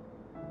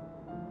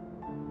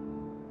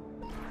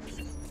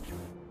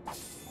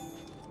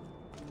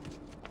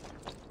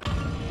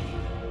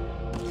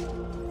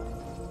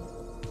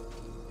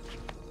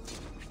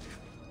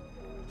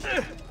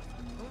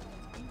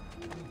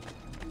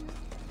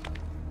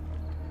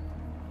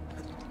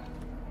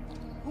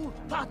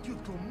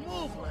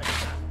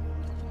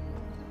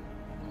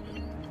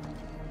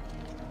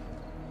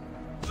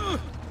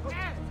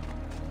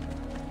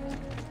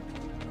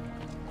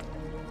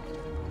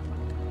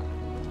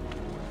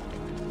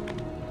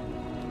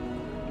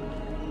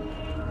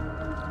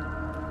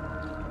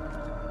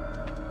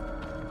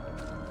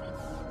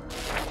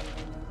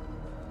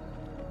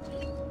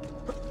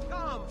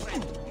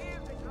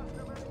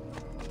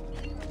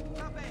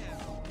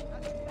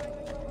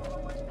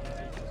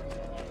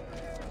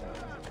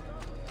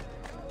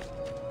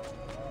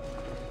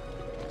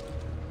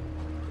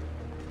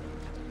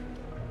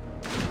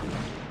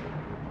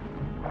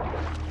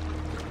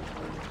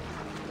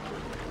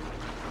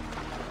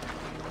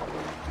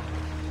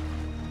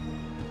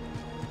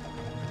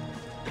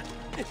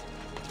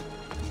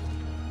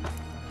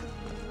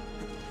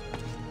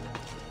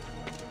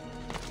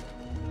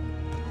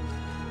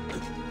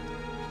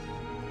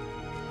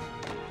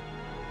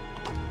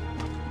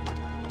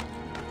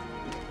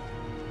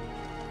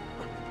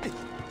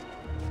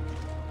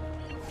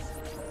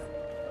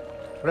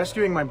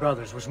 Rescuing my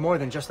brothers was more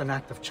than just an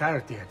act of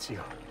charity,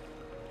 Ezio.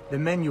 The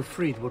men you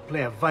freed will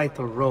play a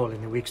vital role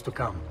in the weeks to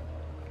come.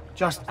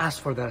 Just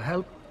ask for their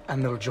help,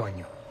 and they'll join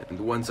you. And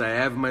once I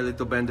have my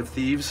little band of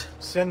thieves?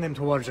 Send them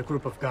towards a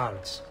group of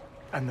guards,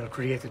 and they'll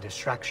create a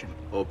distraction.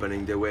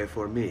 Opening the way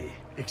for me.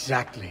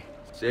 Exactly.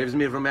 Saves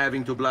me from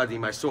having to bloody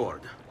my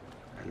sword.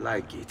 I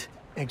like it.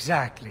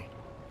 Exactly.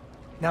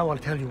 Now I'll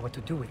tell you what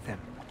to do with them.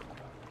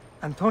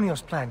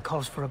 Antonio's plan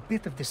calls for a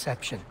bit of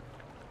deception.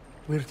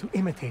 We're to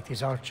imitate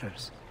his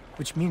archers,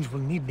 which means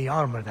we'll need the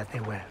armor that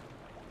they wear.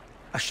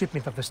 A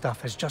shipment of the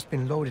stuff has just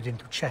been loaded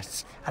into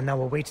chests and now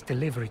awaits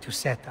delivery to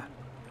Seta.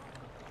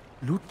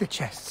 Loot the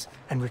chests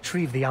and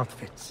retrieve the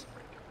outfits.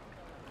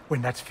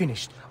 When that's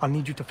finished, I'll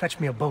need you to fetch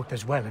me a boat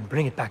as well and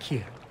bring it back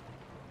here.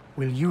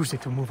 We'll use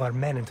it to move our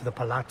men into the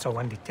palazzo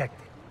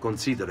undetected.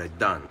 Consider it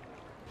done.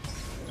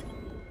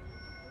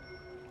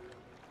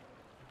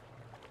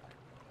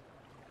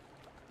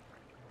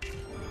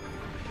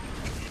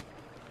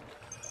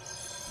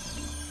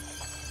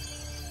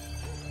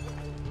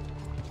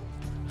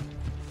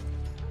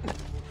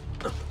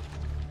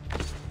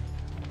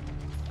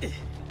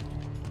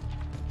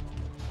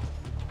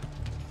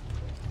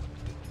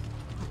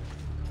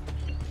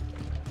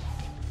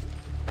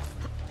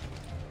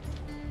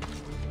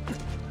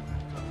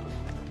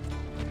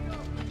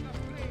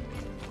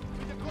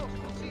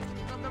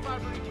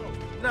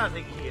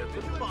 Nothing here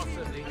could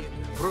possibly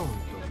get Pronto.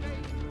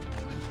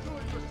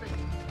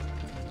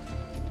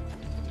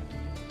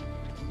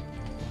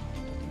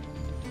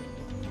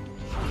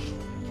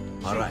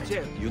 All right,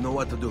 you know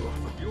what to do.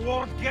 You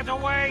won't get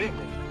away!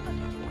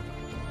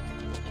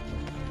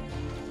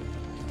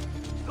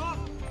 Stop!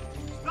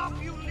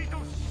 Stop, you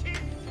little shit!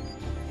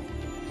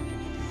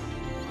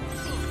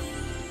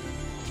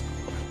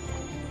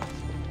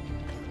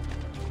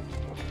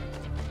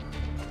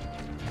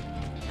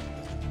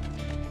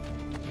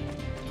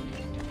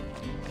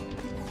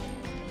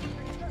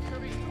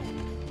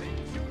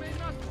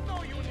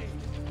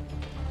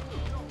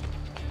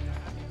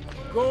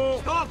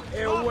 Go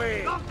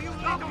away! Stop, you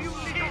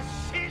little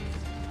shit!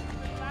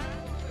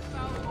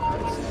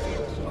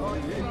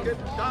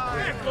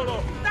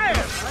 Eccolo!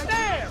 There!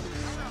 There!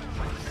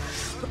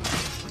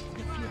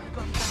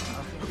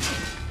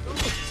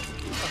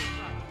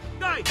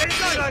 Dai!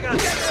 Dai,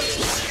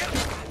 ragazzi!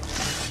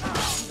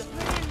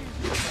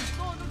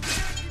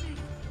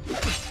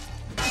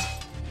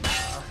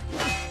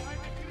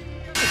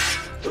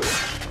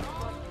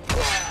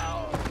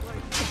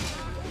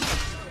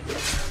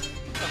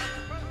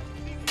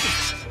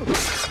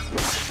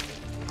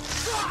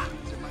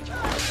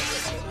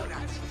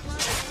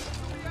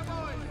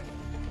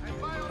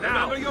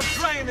 Remember your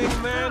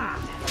training, man!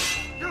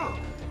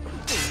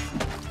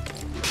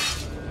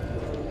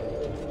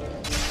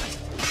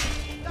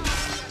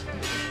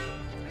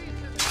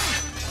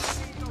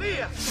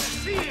 Via!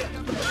 Via!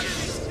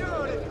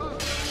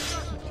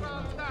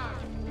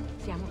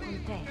 Siamo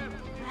con te.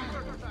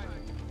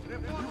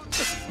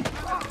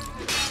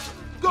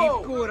 Go!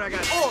 Keep cool,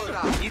 ragazzi.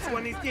 Ora! This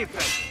one is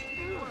different.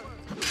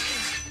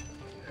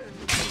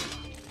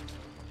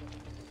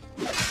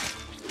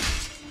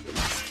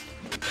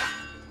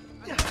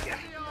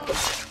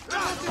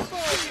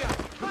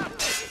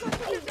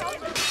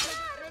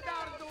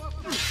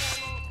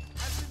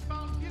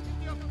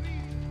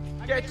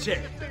 Che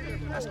c'è?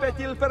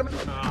 Aspetti il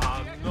permesso.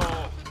 Ah,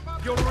 no!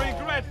 You'll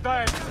regret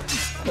that!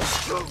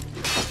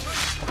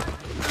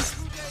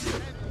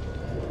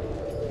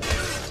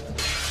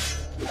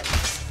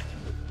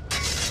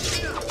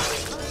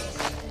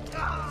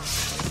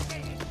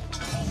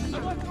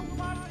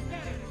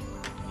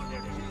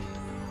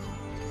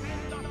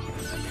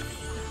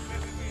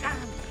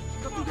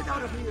 Got to get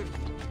out of here!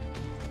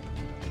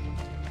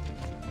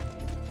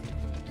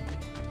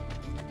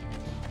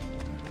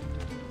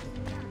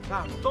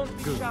 Now, don't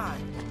be shy.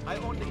 I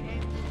only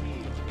aim to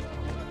heal.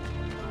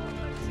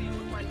 Let's see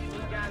what my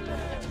little gal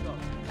has got.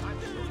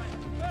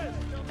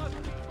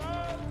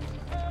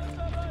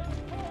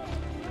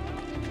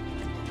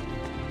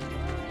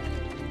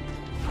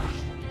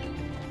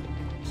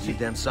 See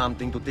them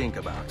something to think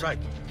about. Right.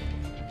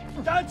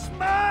 That's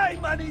my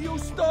money you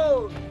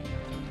stole!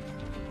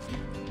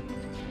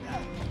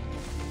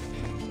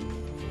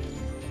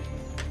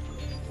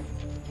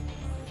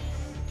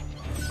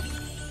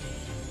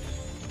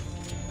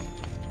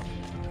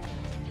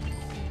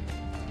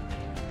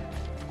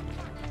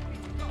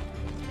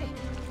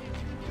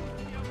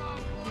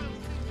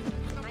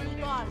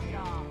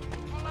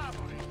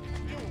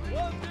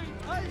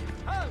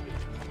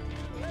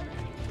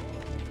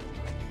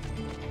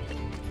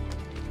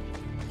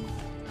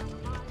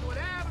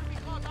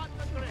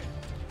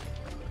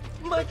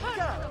 My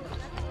God!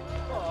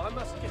 Oh, I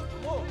must get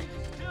more.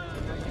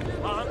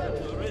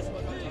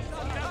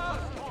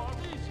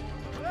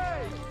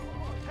 Hey!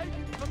 Take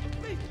it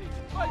completely!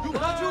 You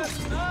got you!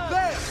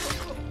 There!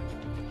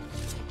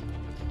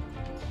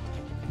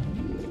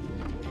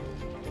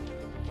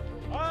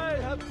 I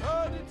have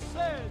heard it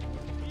said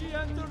he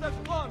entered a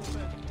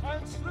convent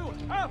and slew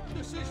half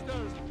the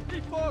sisters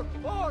before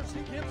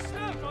forcing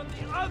himself on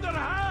the other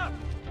half!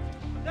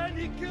 Then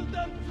he killed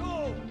them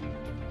too!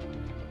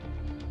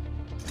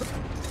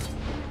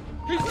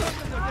 He's not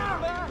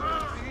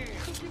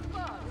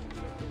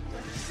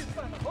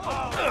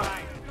all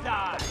right,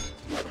 die!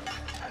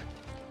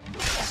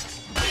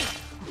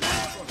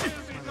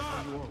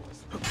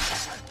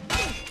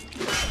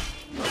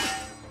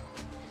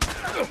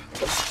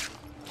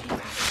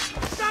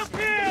 Stop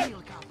here!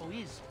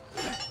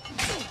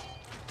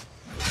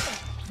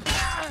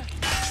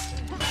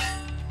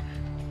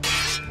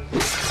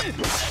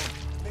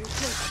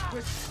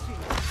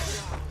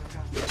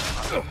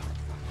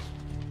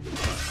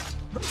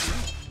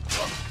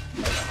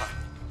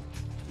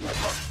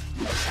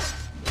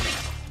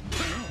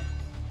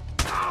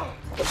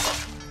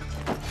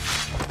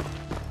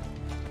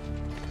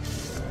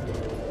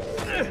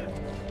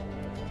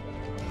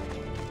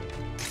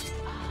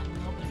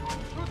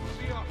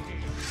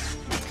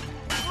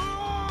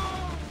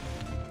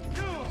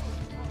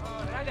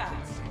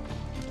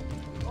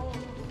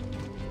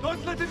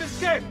 Don't let him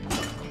escape!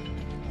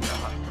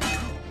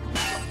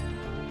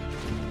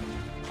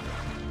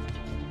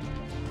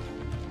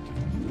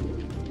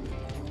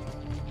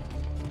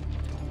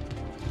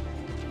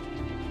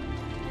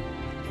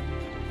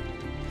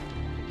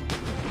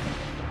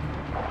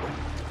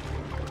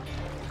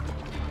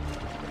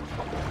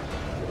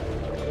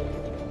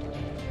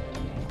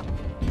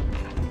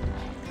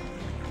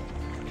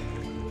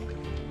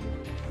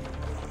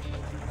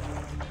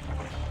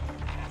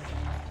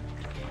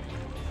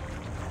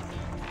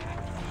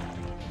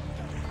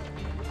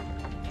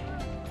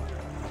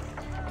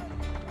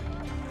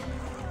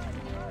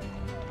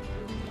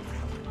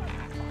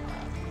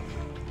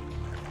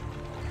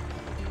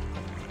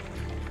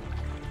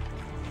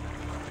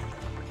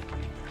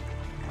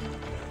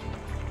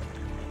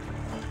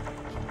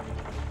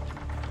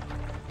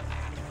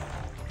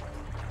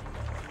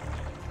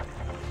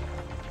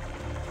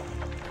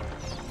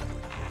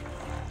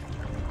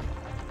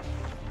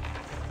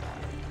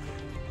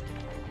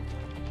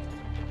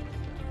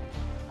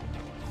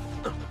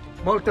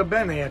 Molto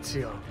bene,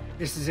 Ezio.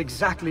 This is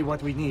exactly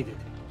what we needed.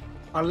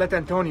 I'll let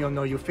Antonio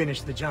know you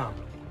finished the job.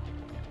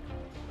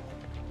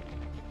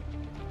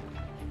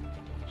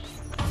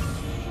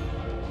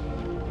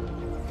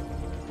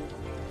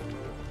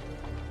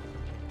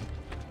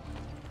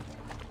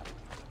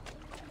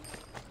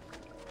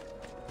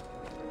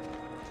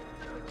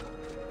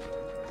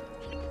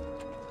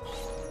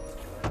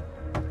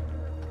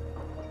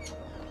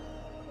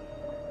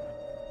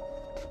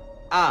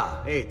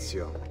 Ah,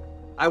 Ezio.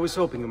 I was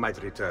hoping you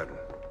might return.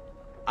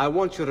 I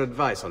want your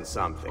advice on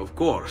something. Of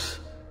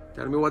course.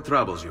 Tell me what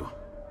troubles you.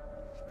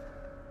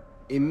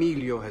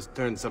 Emilio has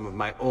turned some of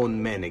my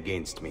own men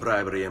against me.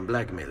 Bribery and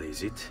blackmail,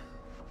 is it?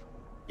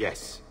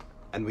 Yes.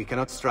 And we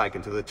cannot strike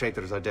until the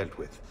traitors are dealt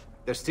with.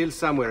 They're still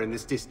somewhere in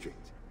this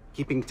district,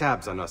 keeping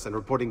tabs on us and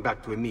reporting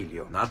back to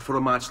Emilio. Not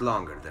for much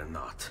longer, they're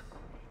not.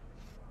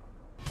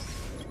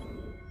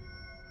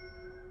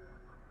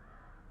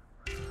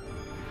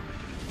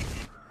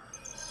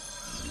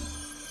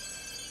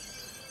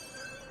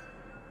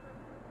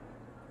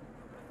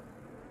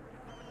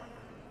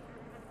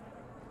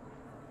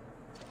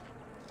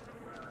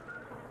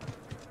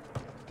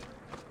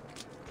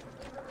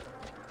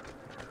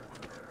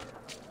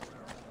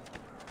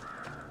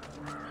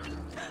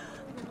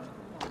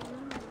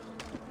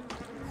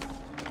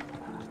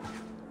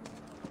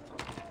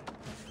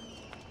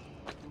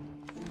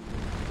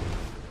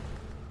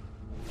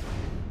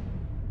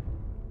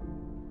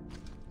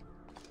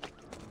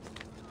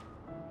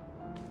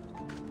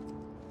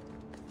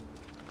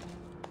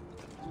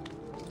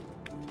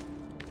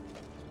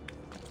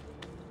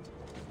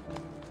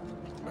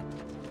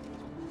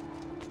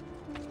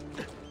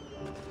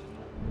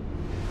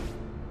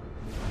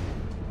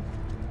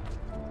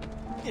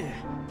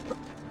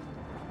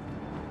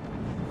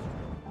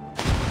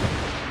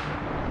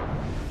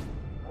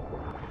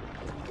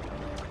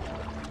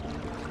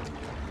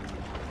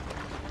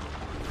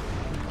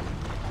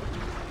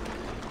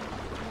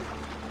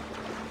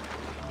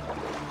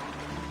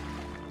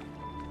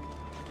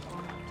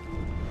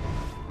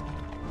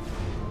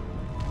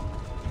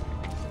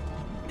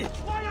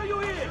 Why are you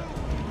here?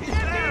 He's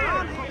there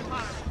on him!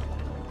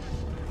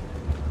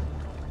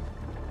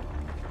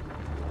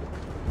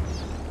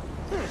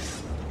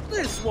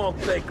 This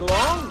won't take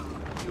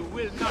long. You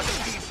will not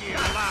leave here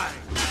alive.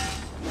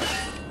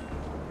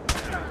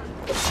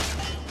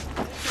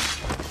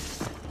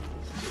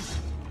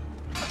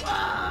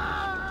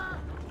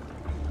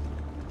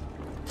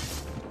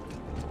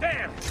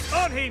 There!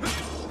 On him!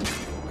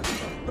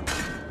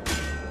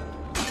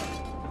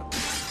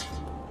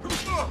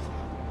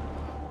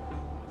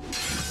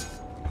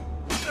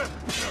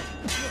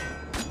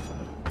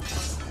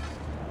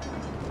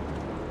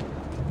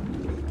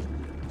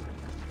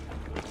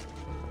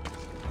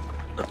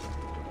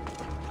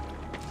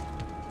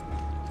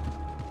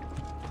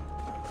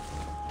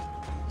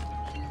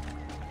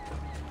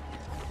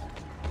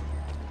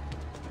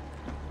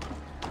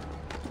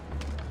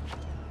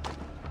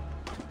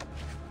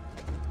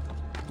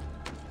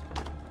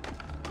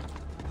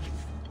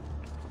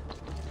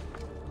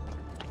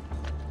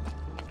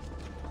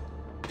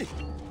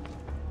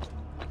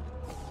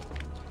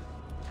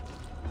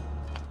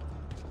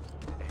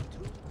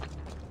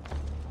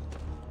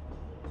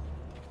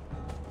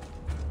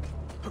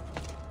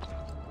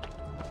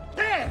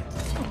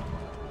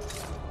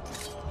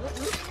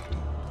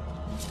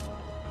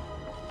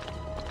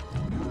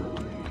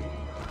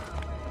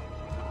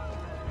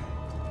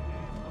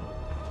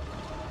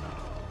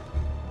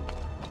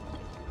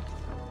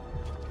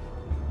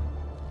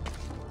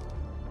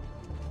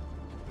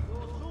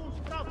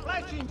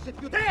 shoots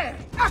if you dare!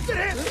 After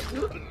him!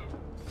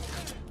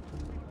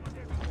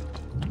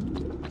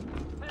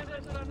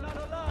 Peasants are not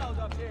allowed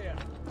up here.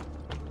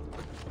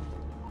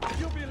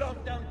 You belong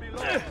down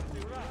below.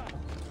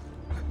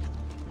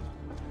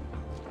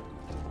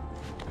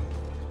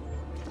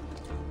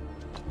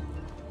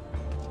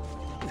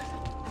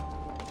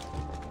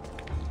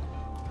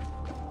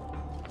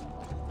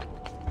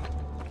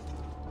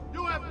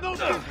 You have no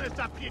business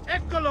up here!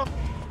 Eccolo!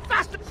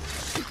 Faster!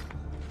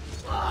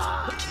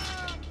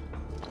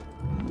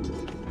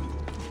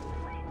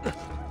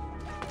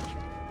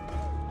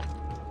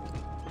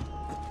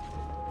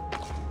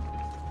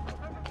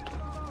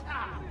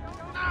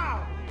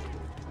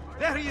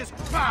 There he is,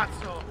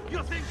 Pazzo!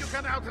 You think you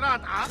can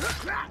outrun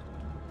us?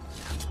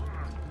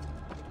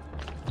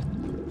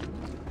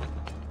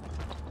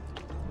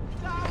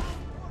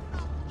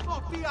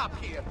 Don't be up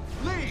here!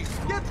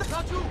 Leave! Get the...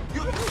 Not you!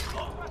 You...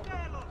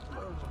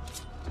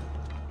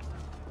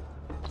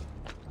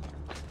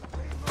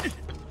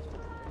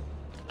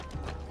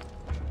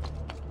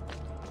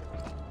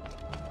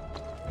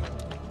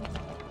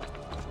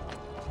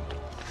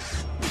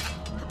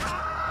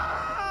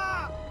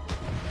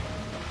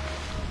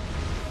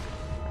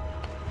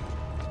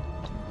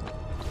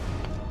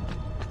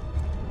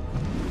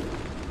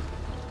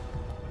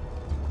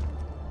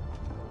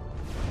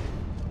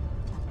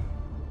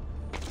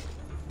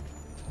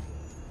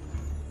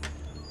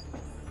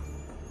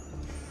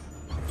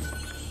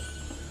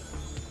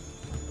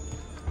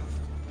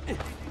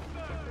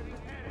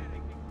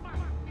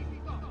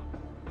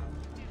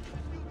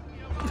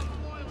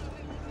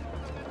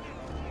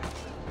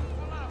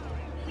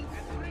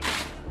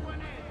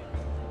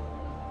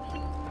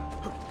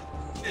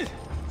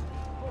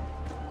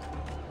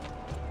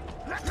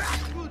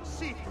 Good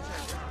citizen.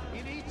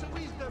 He needs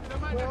wisdom. The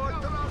man you're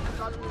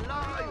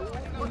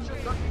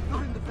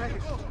in the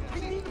face.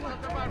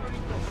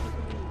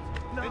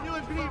 A new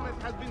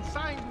agreement has been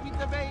signed with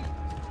the base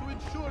to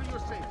ensure your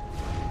safety.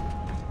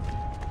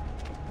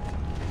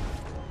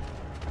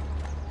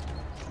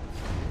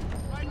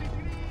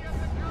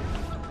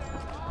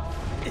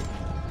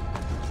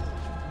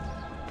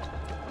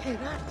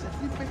 Grazie,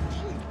 ti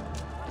piacere.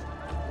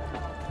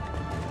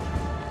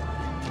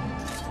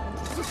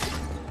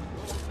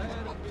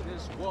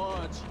 This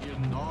watch, you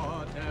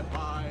not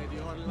abide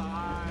your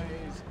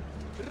lies.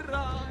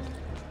 Run.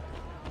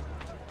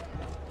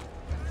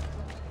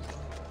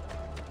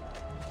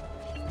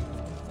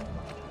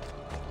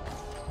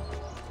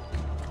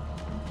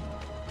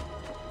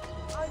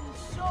 I'm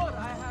sure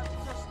I have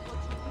just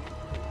what you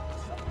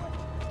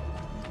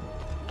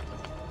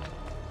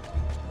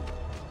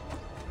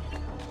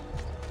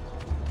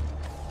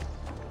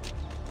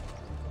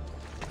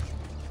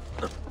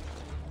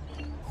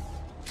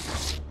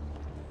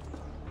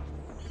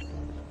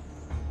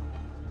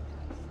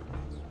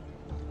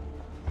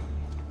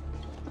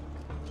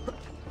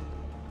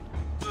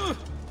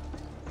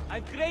A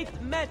great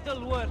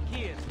metal work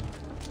here.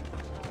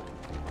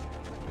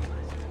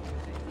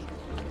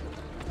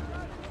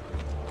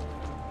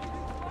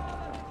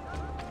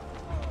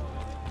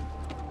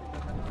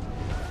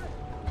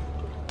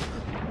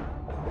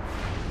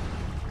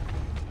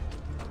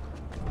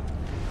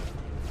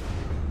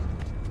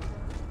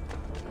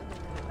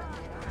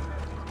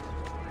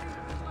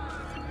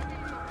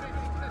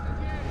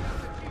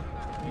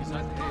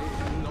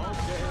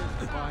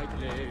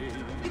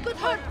 Di could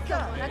hurt,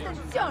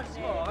 attenzione!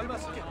 Oh, I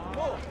must get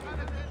more.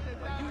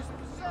 I used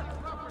to sell,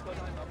 but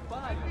I'm a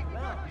buyer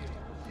now.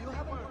 You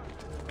have a...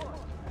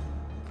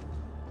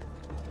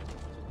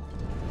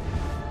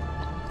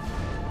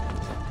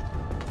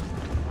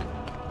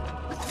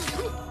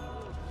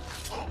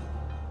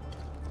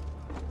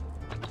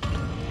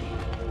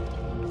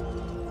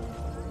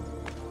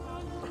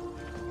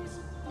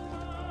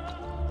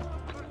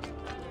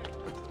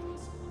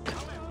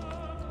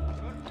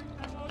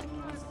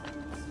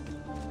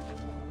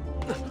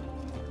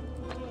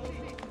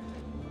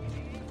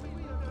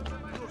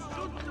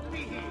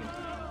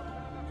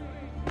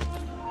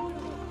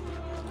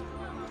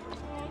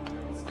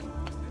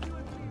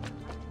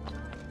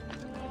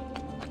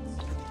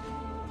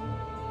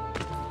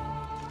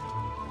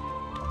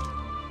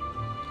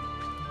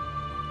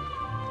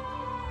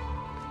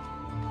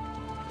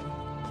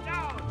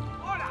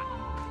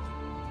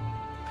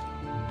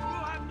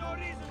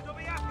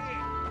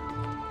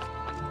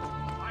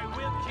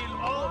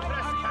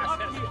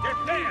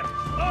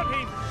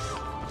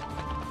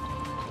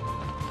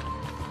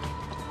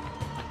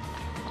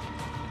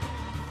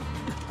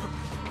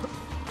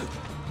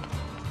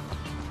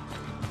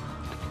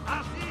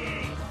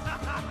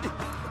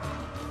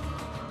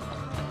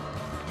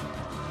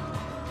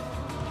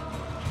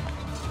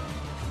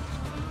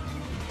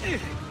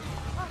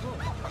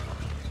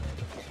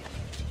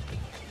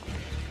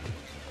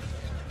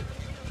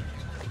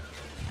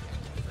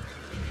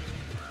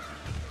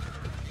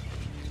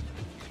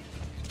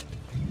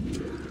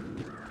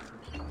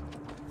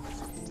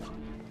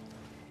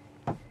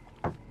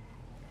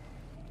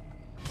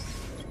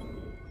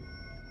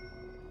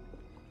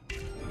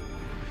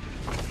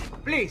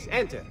 Please,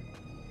 enter.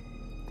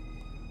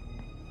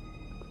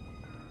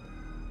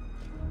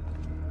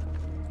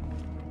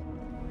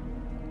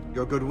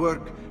 Your good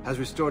work has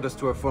restored us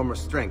to our former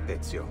strength,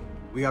 Ezio.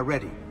 We are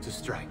ready to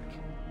strike.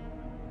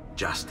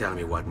 Just tell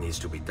me what needs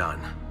to be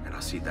done, and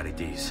I'll see that it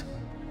is.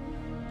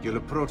 You'll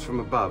approach from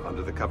above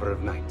under the cover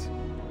of night.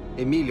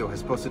 Emilio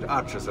has posted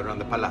archers around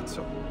the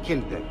palazzo.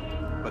 Kill them,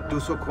 but do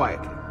so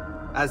quietly.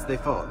 As they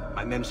fall,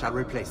 my men shall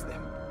replace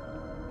them.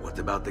 What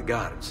about the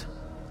guards?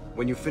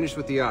 When you finish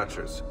with the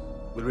archers,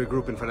 we'll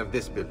regroup in front of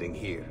this building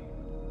here,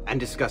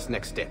 and discuss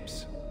next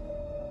steps.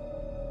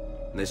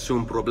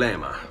 Nessun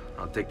problema.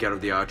 I'll take care of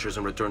the archers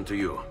and return to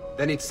you.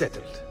 Then it's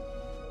settled.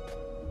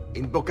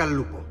 In bocca al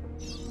lupo.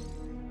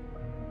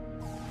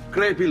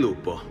 Crepi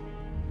lupo.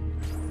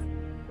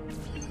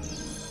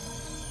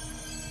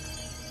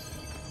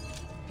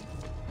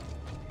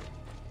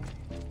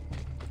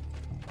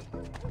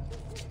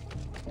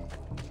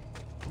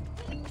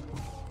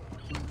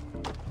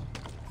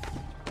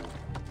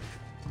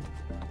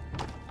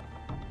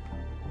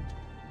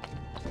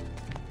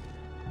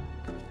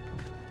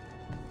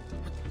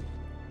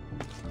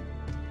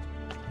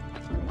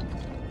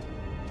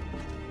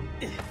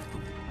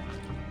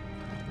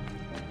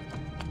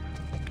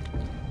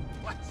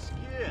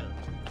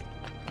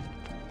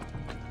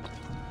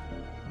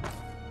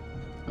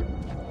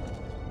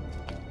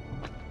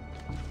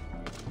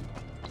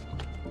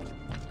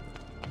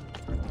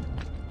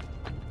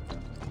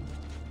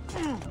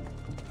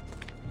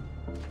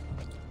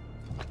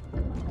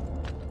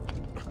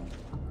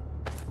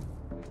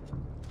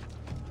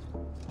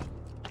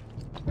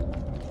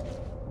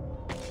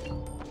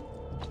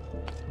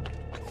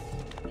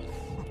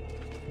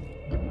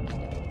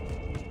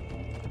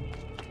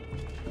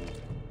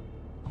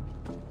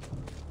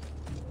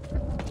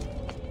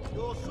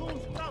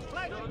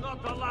 You're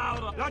not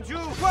allowed. Not you!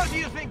 Where do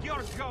you think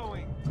you're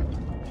going?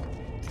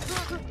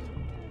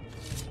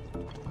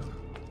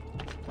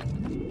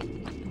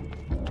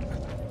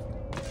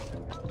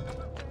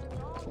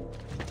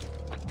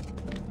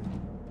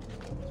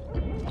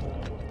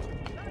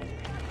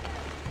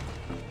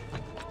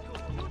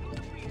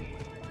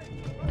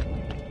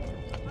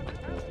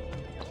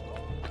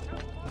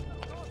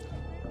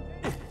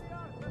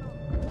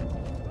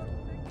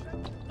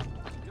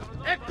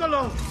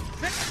 Eccolo!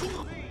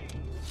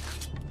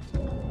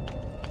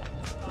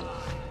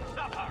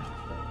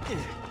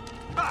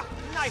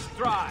 Nice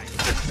try!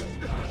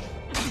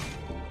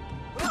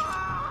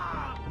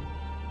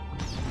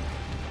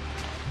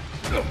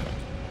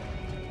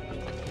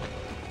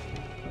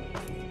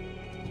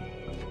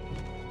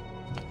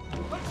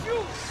 But you!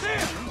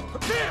 There!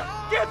 There!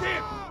 Get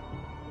him!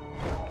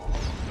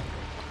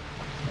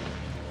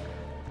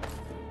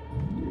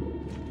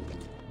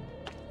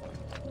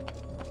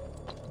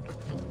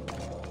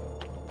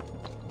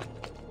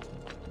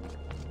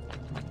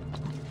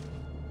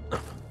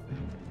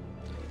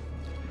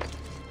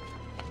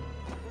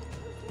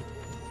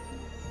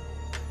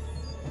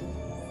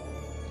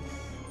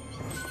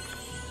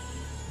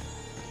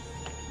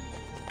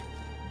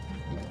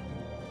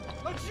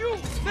 You!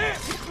 There!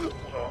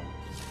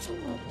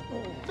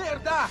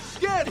 Merda!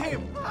 Get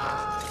him!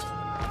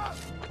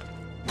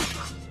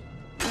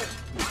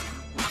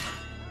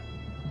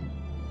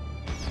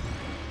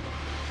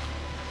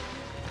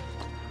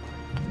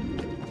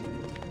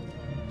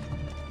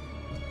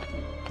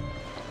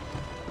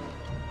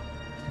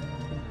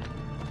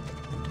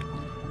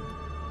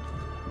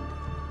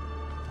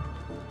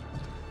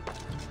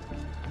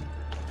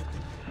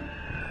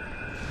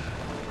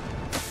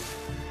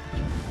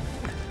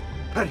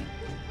 Hurry!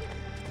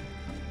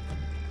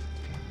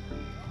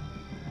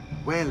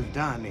 Well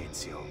done,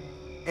 Ezio.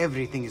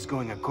 Everything is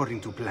going according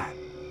to plan.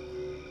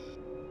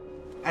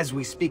 As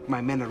we speak,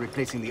 my men are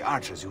replacing the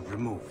archers you've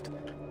removed.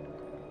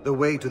 The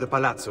way to the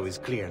palazzo is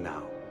clear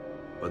now.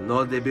 But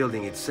not the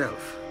building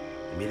itself.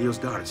 Emilio's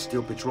guards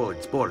still patrol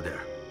its border.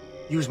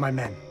 Use my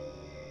men.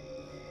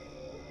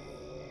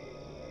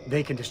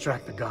 They can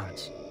distract the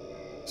guards.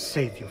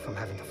 Save you from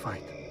having to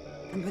fight.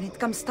 And when it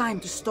comes time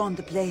to storm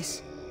the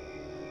place,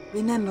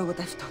 remember what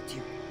I've taught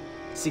you.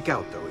 Seek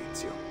out, though,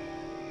 Ezio.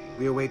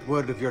 We await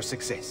word of your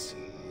success.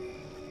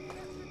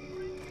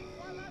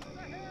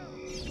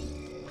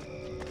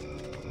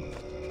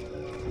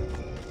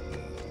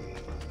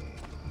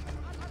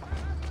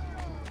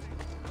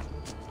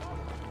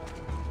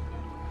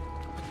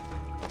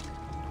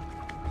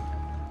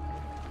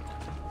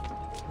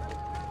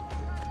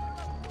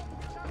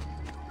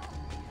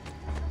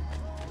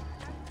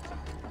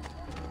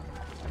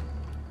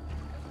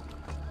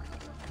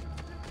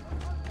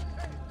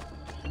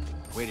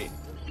 Wait.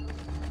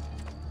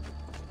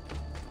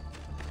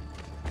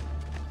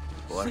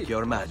 Work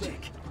your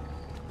magic.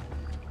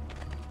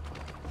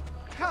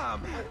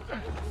 Come!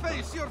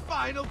 Face your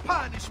final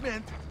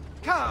punishment!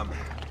 Come!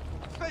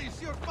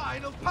 Face your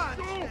final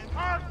punishment! You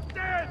are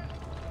dead!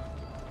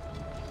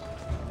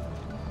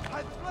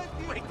 I've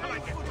plenty of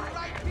days for you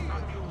right here!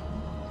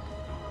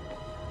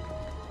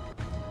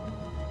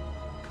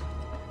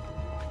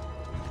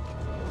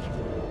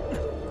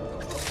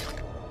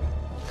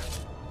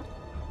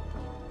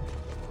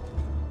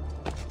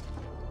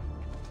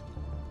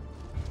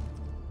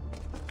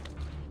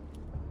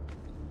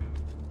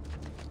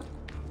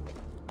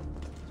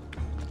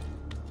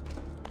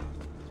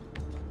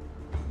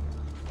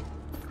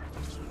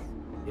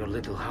 Your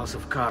little house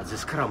of cards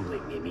is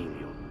crumbling,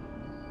 Emilio.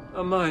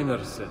 A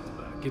minor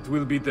setback. It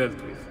will be dealt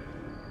with.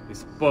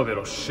 This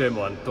povero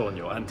scemo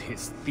Antonio and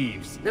his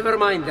thieves. Never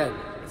mind then.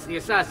 It's the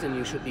assassin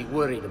you should be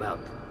worried about.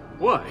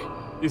 Why?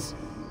 Is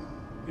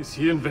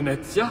he in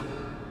Venezia?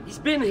 He's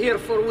been here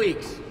for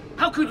weeks.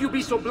 How could you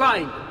be so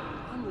blind?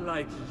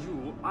 Unlike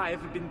you,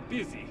 I've been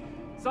busy.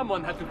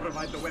 Someone had to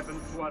provide the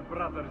weapons to our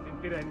brothers in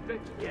Firenze.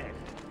 Yes.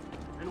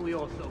 And we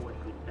all saw what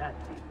good that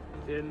did.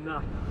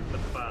 Enough with the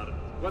bards.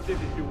 What is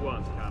it you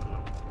want,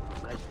 Carlo?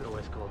 Maestro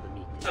has called a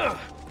meeting.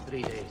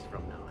 3 days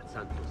from now at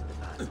Santo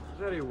Stefano.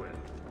 Very well.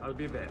 I'll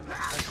be there.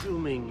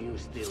 Assuming you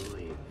still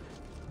live.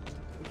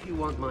 If you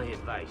want my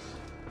advice,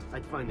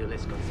 I'd find a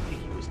less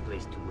conspicuous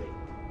place to wait.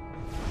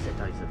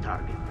 Seta is a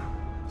target now.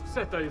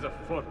 Seta is a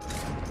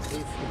fortress. If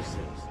you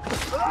say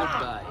so.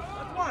 Goodbye.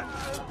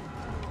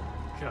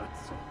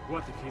 Cazzo,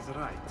 what if he's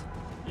right?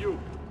 You,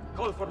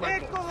 call for my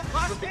boat. Eccolo,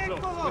 Put it close.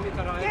 eccolo! When it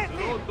arrives, Get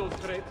it! load those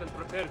crates and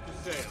prepare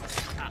to sail.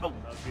 I'll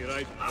be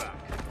right back.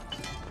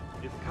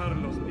 If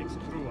Carlo speaks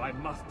true, I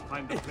must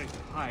find a place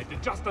to hide,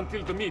 just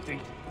until the meeting.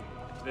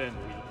 Then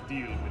we'll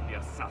deal with the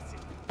assassin.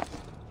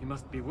 He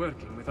must be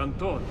working with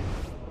Antonio.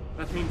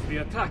 That means the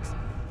attacks.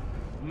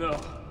 No,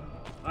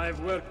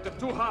 I've worked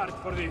too hard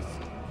for this.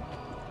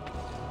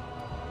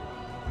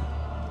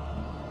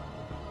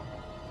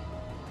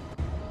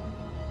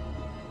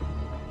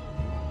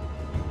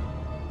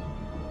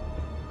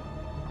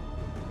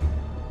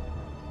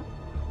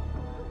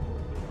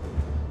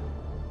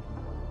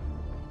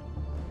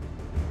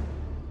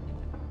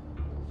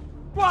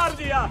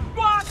 Guardia!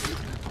 Guardia!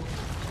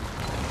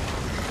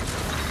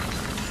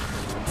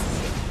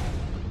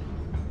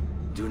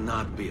 Do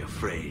not be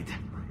afraid.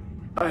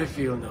 I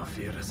feel no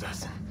fear,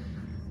 assassin.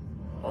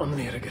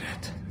 Only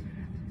regret.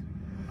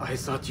 I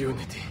sought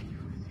unity,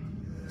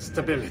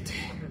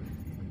 stability,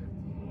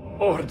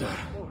 order.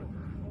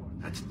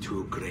 At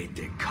too great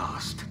a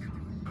cost.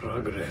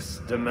 Progress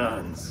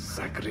demands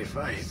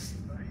sacrifice.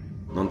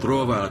 Non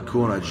trova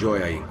alcuna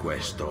gioia in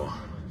questo,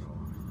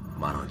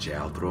 ma non c'è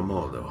altro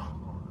modo.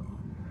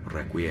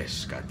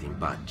 Requiescat in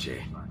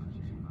pace.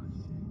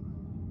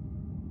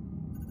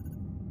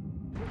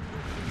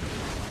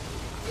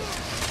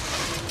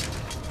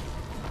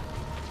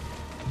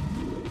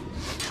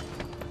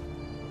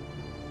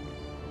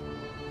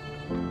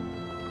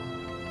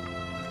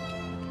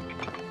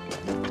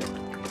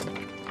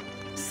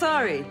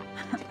 Sorry,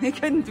 I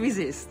couldn't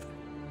resist.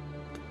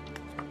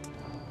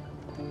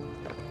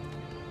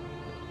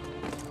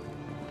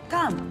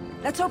 Come,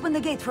 let's open the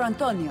gate for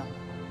Antonio.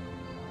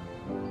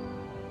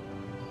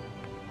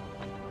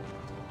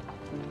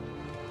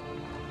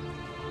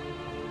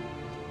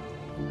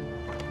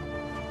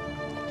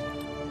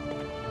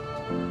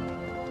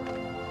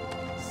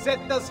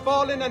 Seta's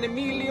fallen and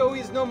Emilio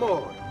is no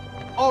more.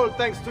 All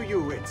thanks to you,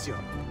 Ezio.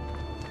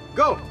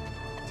 Go!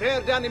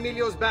 Tear down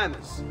Emilio's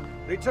banners.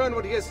 Return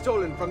what he has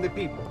stolen from the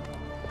people.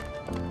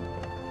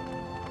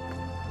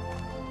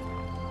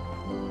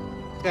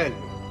 Tell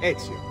me,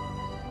 Ezio.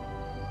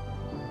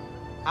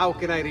 How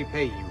can I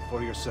repay you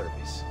for your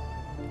service?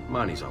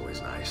 Money's always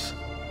nice.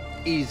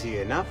 Easy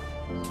enough.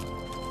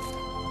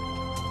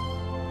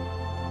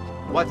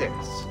 What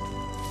else?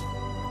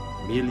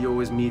 Emilio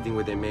is meeting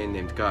with a man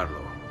named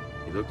Carlo.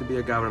 He looked to be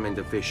a government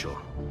official.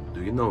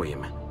 Do you know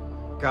him?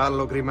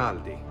 Carlo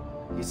Grimaldi.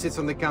 He sits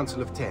on the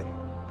Council of 10.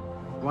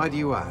 Why do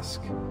you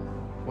ask?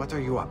 What are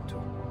you up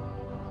to?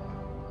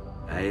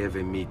 I have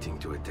a meeting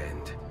to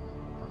attend.